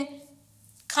Satan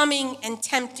coming and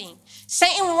tempting.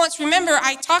 Satan wants, remember,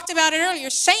 I talked about it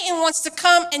earlier, Satan wants to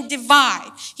come and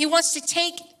divide. He wants to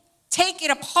take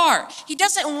it apart. He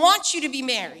doesn't want you to be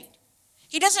married.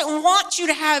 He doesn't want you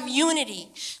to have unity.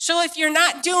 So if you're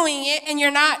not doing it and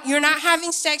you're not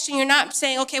having sex and you're not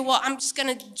saying, okay, well, I'm just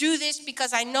going to do this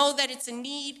because I know that it's a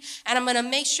need and I'm going to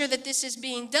make sure that this is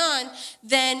being done,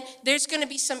 then there's going to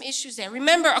be some issues there.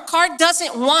 Remember, a car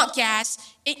doesn't want gas.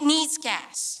 It needs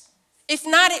gas. If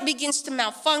not, it begins to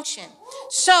malfunction.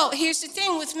 So here's the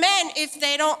thing with men, if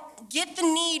they don't get the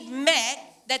need met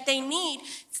that they need,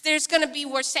 there's going to be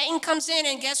where Satan comes in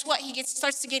and guess what? He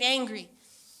starts to get angry.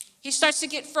 He starts to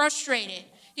get frustrated.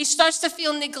 He starts to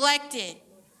feel neglected.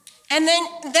 And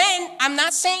then I'm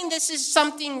not saying this is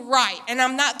something right, and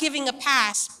I'm not giving a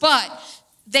pass, but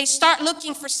they start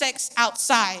looking for sex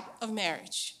outside of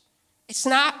marriage. It's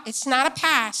not a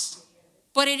pass,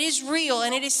 but it is real,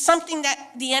 and it is something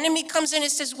that the enemy comes in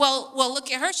and says, well,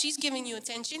 look at her. She's giving you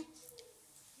attention.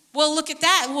 Well, look at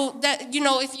that. Well, that,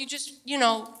 if you just,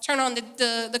 turn on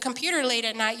the computer late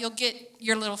at night, you'll get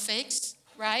your little fix,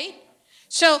 right?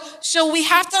 So we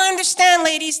have to understand,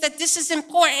 ladies, that this is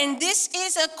important. And this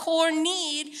is a core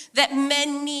need that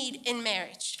men need in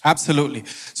marriage. Absolutely.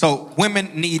 So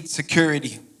women need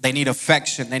security. They need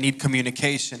affection. They need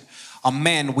communication.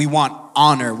 Men, we want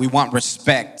honor. We want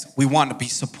respect. We want to be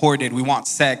supported. We want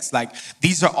sex. Like,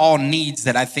 these are all needs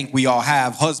that I think we all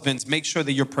have. Husbands, make sure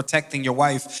that you're protecting your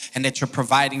wife and that you're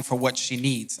providing for what she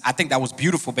needs. I think that was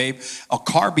beautiful, babe. A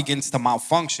car begins to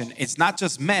malfunction. It's not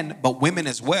just men, but women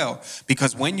as well.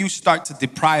 Because when you start to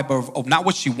deprive her of not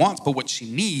what she wants, but what she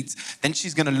needs, then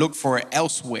she's going to look for it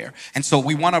elsewhere. And so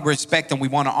we want to respect and we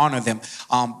want to honor them.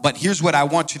 But here's what I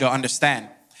want you to understand.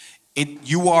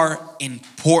 You are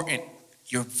important.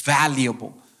 You're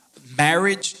valuable.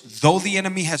 Marriage, though the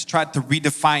enemy has tried to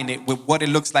redefine it with what it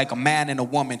looks like, a man and a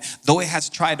woman, though it has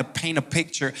tried to paint a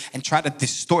picture and try to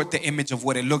distort the image of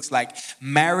what it looks like,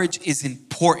 marriage is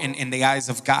important in the eyes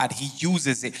of God. He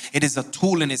uses it. It is a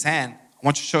tool in his hand. I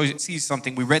want you to see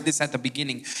something. We read this at the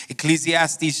beginning.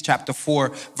 Ecclesiastes chapter 4,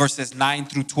 verses 9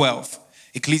 through 12.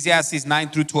 Ecclesiastes 9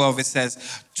 through 12, it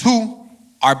says, 2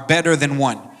 are better than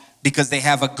 1 because they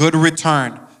have a good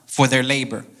return for their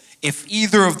labor. If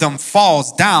either of them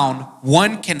falls down,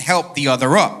 one can help the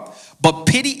other up. But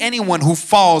pity anyone who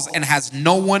falls and has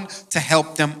no one to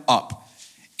help them up.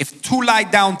 If 2 lie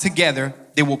down together,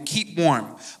 they will keep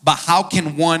warm. But how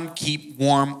can one keep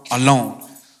warm alone?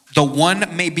 The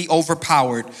one may be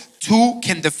overpowered. 2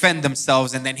 can defend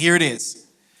themselves. And then here it is.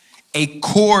 A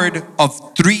cord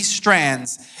of 3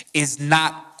 strands is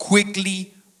not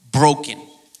quickly broken.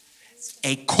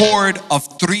 A cord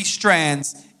of 3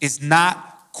 strands is not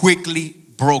quickly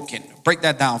broken. Break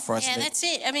that down for us. Yeah, that's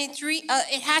it. I mean,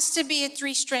 it has to be a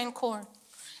 3-strand cord.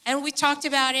 And we talked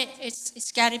about it.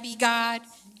 It's got to be God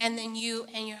and then you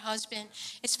and your husband.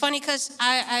 It's funny because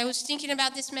I was thinking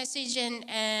about this message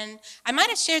and I might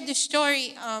have shared this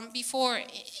story before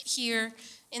here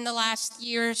in the last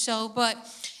year or so. But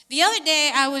the other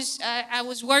day I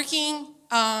was working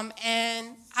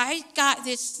and I got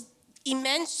this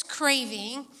immense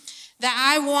craving that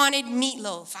I wanted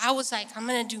meatloaf. I was like, I'm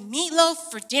gonna do meatloaf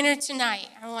for dinner tonight.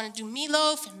 I want to do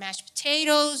meatloaf and mashed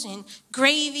potatoes and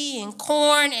gravy and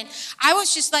corn. And I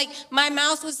was just like, my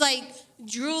mouth was like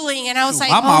drooling. And I was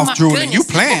like, my mouth drooling. Goodness. You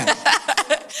playing.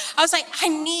 I was like, I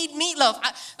need meatloaf.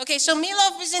 Okay, so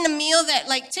meatloaf is in a meal that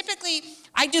like typically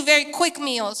I do very quick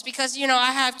meals because,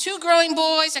 I have 2 growing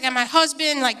boys. I got my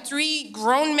husband, like 3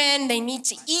 grown men. They need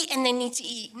to eat and they need to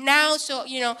eat now. So,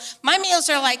 my meals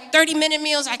are like 30-minute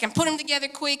meals. I can put them together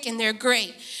quick and they're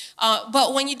great.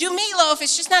 But when you do meatloaf,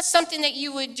 it's just not something that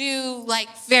you would do like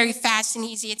very fast and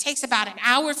easy. It takes about an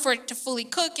hour for it to fully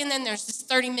cook. And then there's this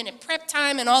 30-minute prep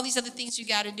time and all these other things you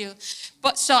got to do.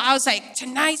 But so I was like,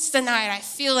 tonight's the night. I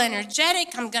feel energetic.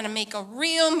 I'm going to make a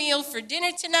real meal for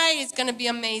dinner tonight. It's going to be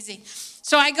amazing.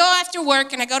 So I go after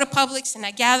work and I go to Publix and I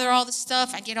gather all the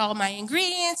stuff. I get all my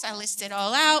ingredients. I list it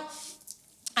all out.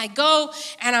 I go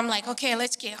and I'm like, okay,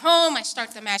 let's get home. I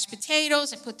start the mashed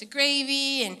potatoes. I put the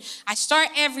gravy and I start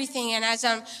everything. And as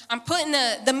I'm putting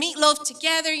the meatloaf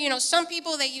together, some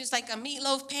people, they use like a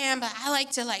meatloaf pan, but I like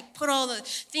to like put all the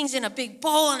things in a big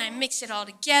bowl and I mix it all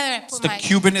together. It's the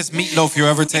Cubanest meatloaf you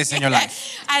ever taste in your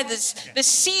life. I had the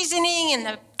seasoning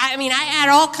and I add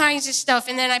all kinds of stuff.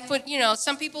 And then I put,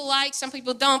 some people like, some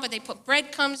people don't, but they put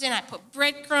breadcrumbs in. I put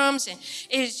breadcrumbs and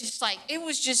it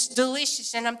was just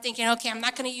delicious. And I'm thinking, okay, I'm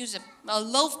not going to use a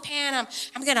loaf pan.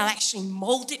 I'm going to actually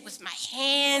mold it with my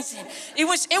hands. And it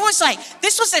was like,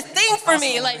 this was a thing for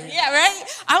me. Like, yeah, right?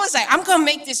 I was like, I'm going to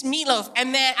make this meatloaf.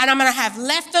 And I'm going to have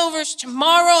leftovers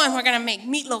tomorrow. And we're going to make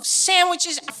meatloaf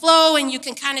sandwiches. Flow, and you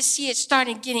can kind of see it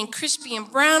starting getting crispy and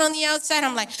brown on the outside.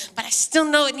 I'm like, but I still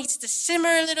know it needs to simmer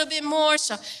a little bit more.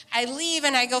 So I leave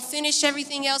and I go finish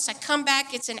everything else. I come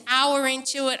back. It's an hour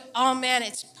into it. Oh, man,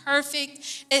 it's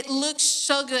perfect. It looks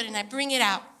so good. And I bring it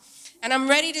out. And I'm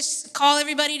ready to call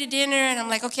everybody to dinner. And I'm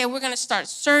like, okay, we're going to start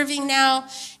serving now.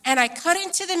 And I cut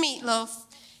into the meatloaf,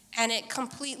 and it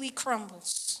completely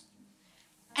crumbles.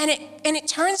 And it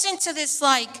turns into this,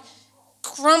 like,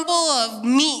 crumble of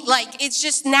meat. Like, it's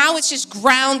just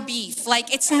ground beef.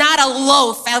 Like, it's not a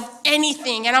loaf of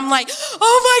anything. And I'm like,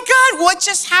 oh, my God, what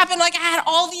just happened? Like, I had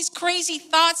all these crazy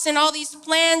thoughts and all these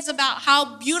plans about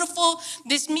how beautiful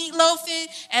this meatloaf is.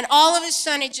 And all of a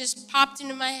sudden, it just popped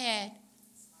into my head.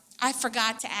 I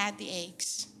forgot to add the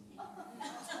eggs.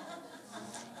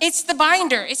 It's the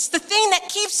binder. It's the thing that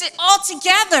keeps it all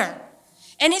together.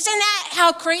 And isn't that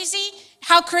how crazy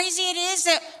it is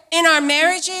that in our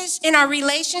marriages, in our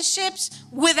relationships,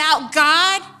 without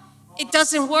God, it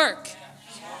doesn't work.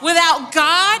 without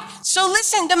God. So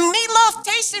listen, the meatloaf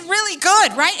tasted really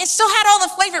good, right? It still had all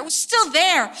the flavor. It was still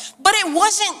there, but it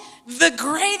wasn't the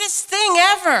greatest thing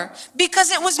ever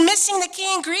because it was missing the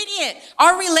key ingredient.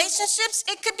 Our relationships,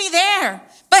 it could be there,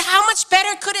 but how much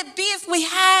better could it be if we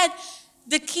had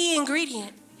the key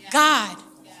ingredient, God?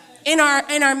 In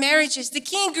our marriages, the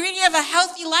key ingredient of a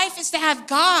healthy life is to have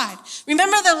God.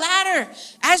 Remember the ladder.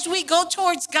 As we go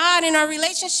towards God in our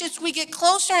relationships, we get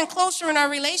closer and closer in our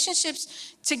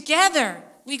relationships together.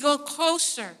 We go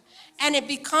closer, and it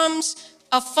becomes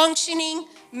a functioning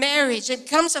marriage. It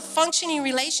becomes a functioning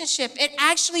relationship. It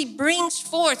actually brings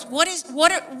forth what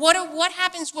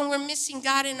happens when we're missing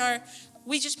God in our.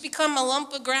 We just become a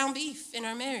lump of ground beef in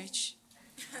our marriage.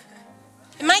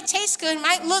 It might taste good,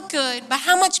 might look good, but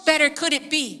how much better could it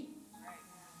be?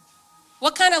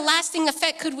 What kind of lasting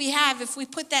effect could we have if we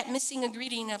put that missing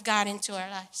ingredient of God into our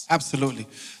lives? Absolutely.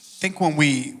 Think when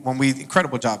we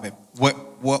incredible job, babe.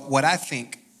 What I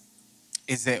think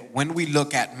is that when we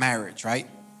look at marriage, right?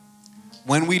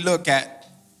 When we look at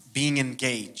being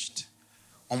engaged,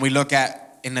 when we look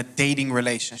at in a dating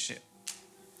relationship,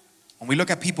 when we look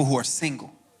at people who are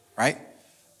single, right?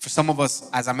 For some of us,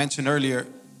 as I mentioned earlier,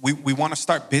 we want to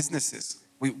start businesses.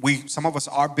 Some of us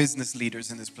are business leaders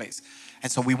in this place.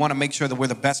 And so we want to make sure that we're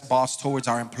the best boss towards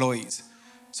our employees.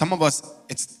 Some of us,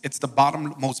 it's the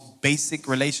bottom, most basic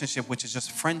relationship, which is just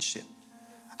friendship.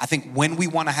 I think when we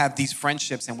want to have these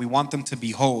friendships and we want them to be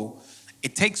whole,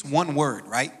 it takes one word,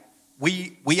 right?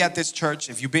 We at this church,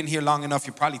 if you've been here long enough,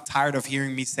 you're probably tired of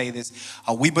hearing me say this.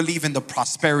 We believe in the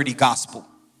prosperity gospel.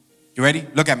 You ready?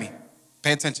 Look at me.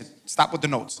 Pay attention. Stop with the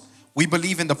notes. We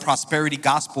believe in the prosperity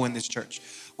gospel in this church.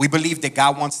 We believe that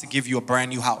God wants to give you a brand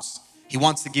new house. He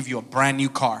wants to give you a brand new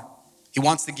car. He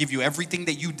wants to give you everything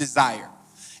that you desire.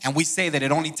 And we say that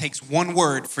it only takes one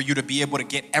word for you to be able to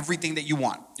get everything that you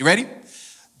want. You ready?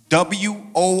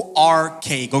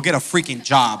 W-O-R-K. Go get a freaking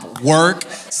job. Work,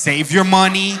 save your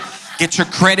money, get your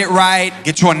credit right,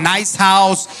 get you a nice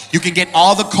house. You can get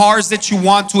all the cars that you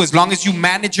want to as long as you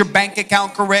manage your bank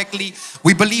account correctly.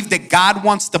 We believe that God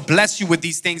wants to bless you with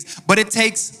these things, but it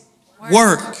takes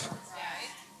work.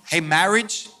 Hey,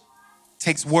 marriage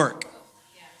takes work.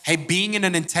 Hey, being in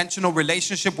an intentional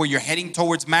relationship where you're heading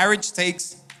towards marriage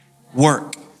takes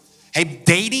work. Hey,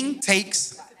 dating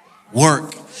takes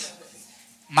work.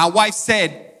 My wife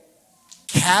said,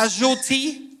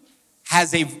 casualty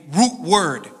has a root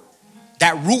word.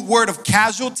 That root word of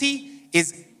casualty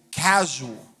is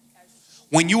casual.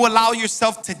 When you allow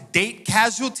yourself to date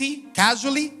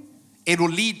casually, it will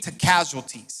lead to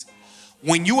casualties.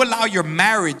 When you allow your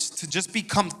marriage to just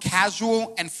become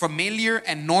casual and familiar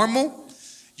and normal,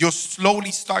 you'll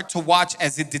slowly start to watch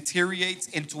as it deteriorates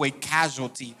into a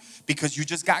casualty because you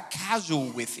just got casual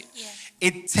with it. Yeah.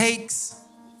 It takes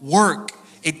work.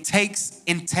 It takes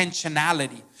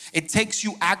intentionality. It takes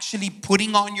you actually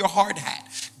putting on your hard hat,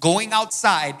 going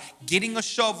outside, getting a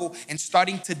shovel, and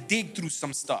starting to dig through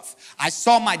some stuff. I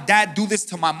saw my dad do this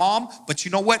to my mom, but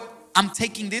you know what? I'm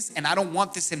taking this and I don't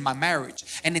want this in my marriage.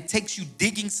 And it takes you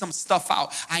digging some stuff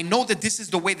out. I know that this is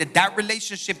the way that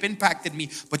relationship impacted me,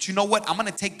 but you know what? I'm going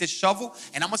to take this shovel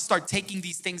and I'm going to start taking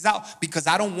these things out because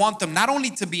I don't want them not only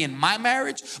to be in my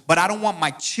marriage, but I don't want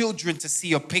my children to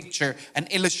see a picture, an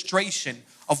illustration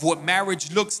of what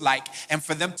marriage looks like, and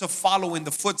for them to follow in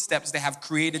the footsteps that have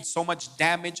created so much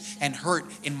damage and hurt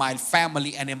in my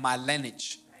family and in my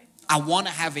lineage. I want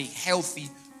to have a healthy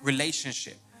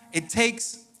relationship. It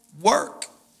takes work.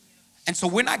 And so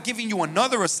we're not giving you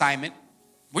another assignment.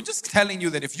 We're just telling you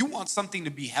that if you want something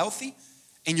to be healthy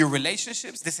in your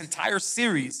relationships, this entire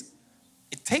series,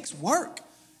 it takes work.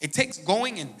 It takes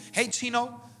going and, hey,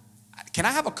 Chino, can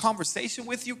I have a conversation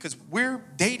with you? Because we're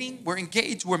dating, we're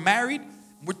engaged, we're married.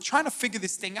 We're trying to figure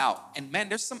this thing out. And man,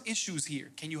 there's some issues here.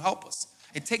 Can you help us?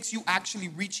 It takes you actually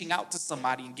reaching out to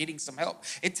somebody and getting some help.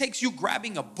 It takes you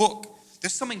grabbing a book.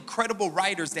 There's some incredible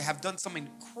writers that have done some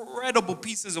incredible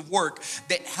pieces of work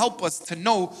that help us to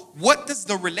know what does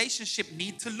the relationship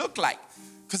need to look like.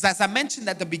 Because as I mentioned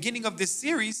at the beginning of this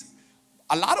series,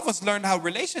 a lot of us learned how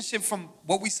relationship from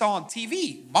what we saw on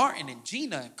TV. Martin and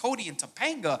Gina and Cody and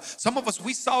Topanga. Some of us,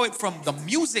 we saw it from the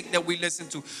music that we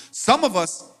listened to. Some of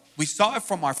us, we saw it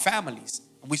from our families.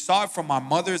 We saw it from our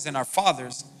mothers and our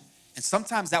fathers. And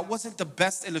sometimes that wasn't the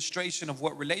best illustration of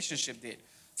what relationship did.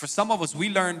 For some of us, we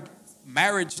learned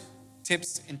marriage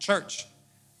tips in church.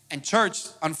 And church,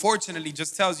 unfortunately,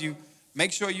 just tells you,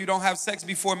 make sure you don't have sex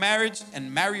before marriage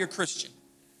and marry a Christian.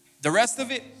 The rest of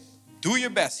it, do your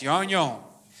best. You're on your own.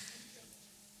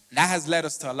 And that has led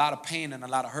us to a lot of pain and a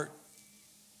lot of hurt.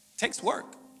 It takes work.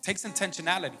 It takes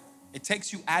intentionality. It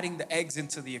takes you adding the eggs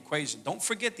into the equation. Don't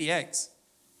forget the eggs.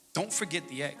 Don't forget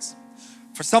the eggs.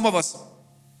 For some of us,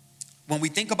 when we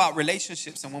think about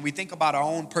relationships and when we think about our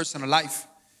own personal life,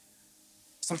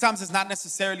 sometimes it's not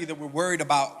necessarily that we're worried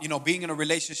about, being in a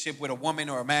relationship with a woman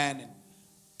or a man and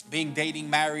being dating,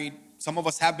 married. Some of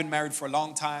us have been married for a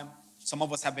long time. Some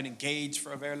of us have been engaged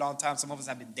for a very long time. Some of us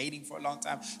have been dating for a long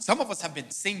time. Some of us have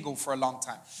been single for a long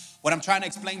time. What I'm trying to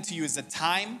explain to you is that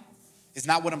time is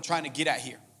not what I'm trying to get at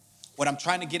here. What I'm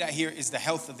trying to get at here is the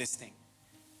health of this thing.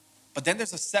 But then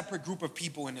there's a separate group of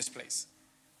people in this place.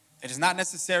 It is not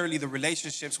necessarily the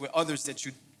relationships with others that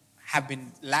you have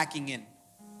been lacking in.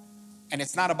 And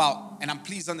it's not about, and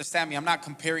please understand me, I'm not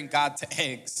comparing God to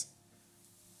eggs.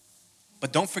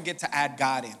 But don't forget to add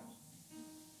God in.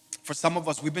 For some of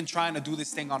us, we've been trying to do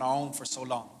this thing on our own for so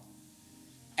long.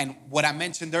 And what I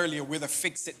mentioned earlier, we're the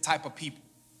fix-it type of people.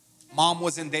 Mom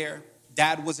wasn't there.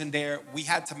 Dad wasn't there. We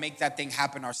had to make that thing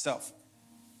happen ourselves.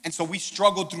 And so we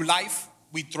struggled through life.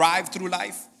 We thrived through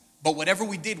life. But whatever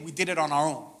we did it on our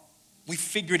own. We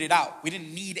figured it out. We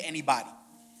didn't need anybody.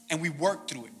 And we worked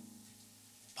through it.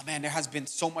 But man, there has been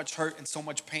so much hurt and so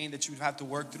much pain that you've had to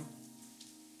work through.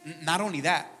 Not only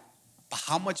that, but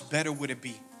how much better would it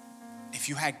be if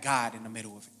you had God in the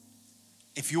middle of it?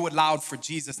 If you allowed for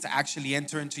Jesus to actually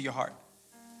enter into your heart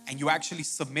and you actually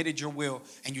submitted your will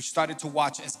and you started to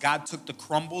watch as God took the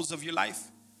crumbles of your life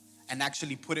and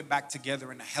actually put it back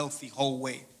together in a healthy, whole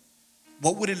way.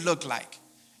 What would it look like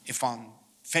if on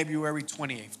February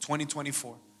 28th,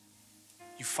 2024,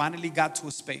 you finally got to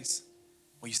a space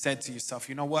where you said to yourself,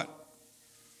 you know what?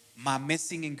 My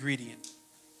missing ingredient,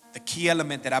 the key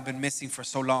element that I've been missing for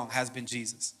so long has been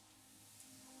Jesus.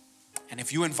 And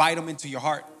if you invite him into your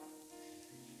heart,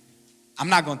 I'm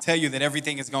not going to tell you that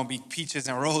everything is going to be peaches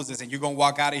and roses and you're going to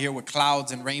walk out of here with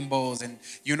clouds and rainbows and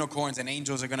unicorns and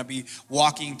angels are going to be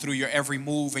walking through your every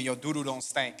move and your doo-doo don't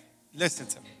stink. Listen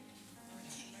to me.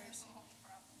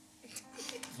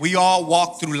 We all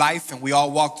walk through life and we all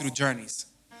walk through journeys.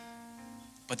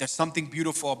 But there's something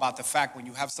beautiful about the fact when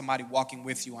you have somebody walking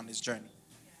with you on this journey.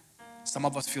 Some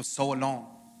of us feel so alone.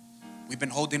 We've been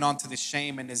holding on to this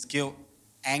shame and this guilt,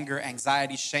 anger,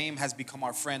 anxiety. Shame has become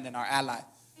our friend and our ally.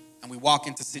 And we walk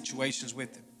into situations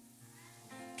with him.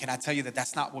 Can I tell you that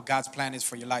that's not what God's plan is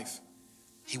for your life?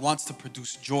 He wants to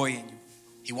produce joy in you.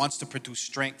 He wants to produce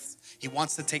strength. He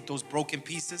wants to take those broken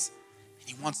pieces and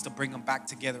he wants to bring them back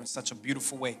together in such a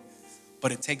beautiful way.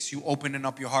 But it takes you opening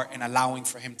up your heart and allowing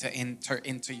for him to enter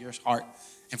into your heart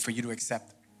and for you to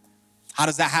accept him. How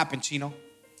does that happen, Chino?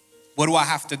 What do I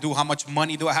have to do? How much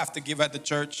money do I have to give at the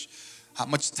church? How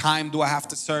much time do I have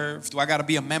to serve? Do I got to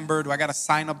be a member? Do I got to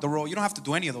sign up the roll? You don't have to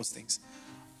do any of those things.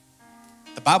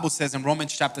 The Bible says in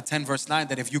Romans chapter 10, verse 9,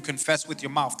 that if you confess with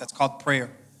your mouth, that's called prayer,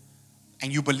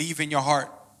 and you believe in your heart,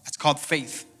 that's called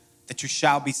faith, that you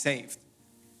shall be saved.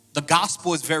 The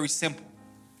gospel is very simple.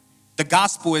 The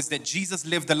gospel is that Jesus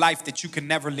lived a life that you can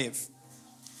never live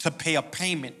to pay a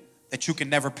payment that you can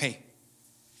never pay.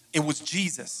 It was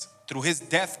Jesus, through his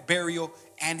death, burial,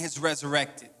 and his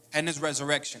resurrection,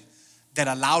 that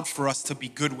allowed for us to be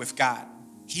good with God.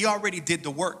 He already did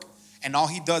the work, and all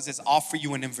he does is offer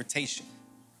you an invitation.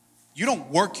 You don't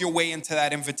work your way into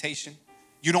that invitation.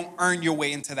 You don't earn your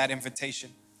way into that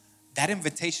invitation. That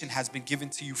invitation has been given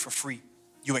to you for free.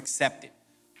 You accept it.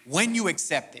 When you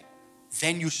accept it,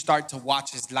 then you start to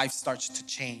watch as life starts to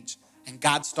change and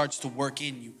God starts to work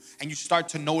in you and you start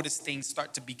to notice things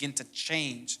start to begin to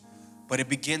change. But it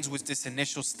begins with this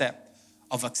initial step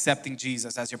of accepting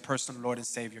Jesus as your personal Lord and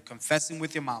Savior, confessing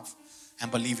with your mouth and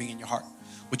believing in your heart.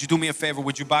 Would you do me a favor?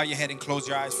 Would you bow your head and close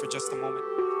your eyes for just a moment?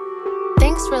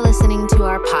 Thanks for listening to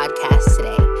our podcast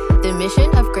today. The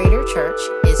mission of Greater Church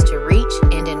is to reach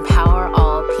and empower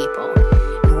all people.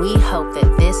 We hope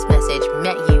that this message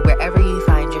met you wherever you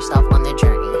find yourself on the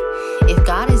journey. If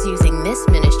God is using this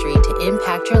ministry to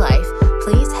impact your life,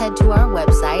 please head to our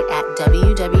website at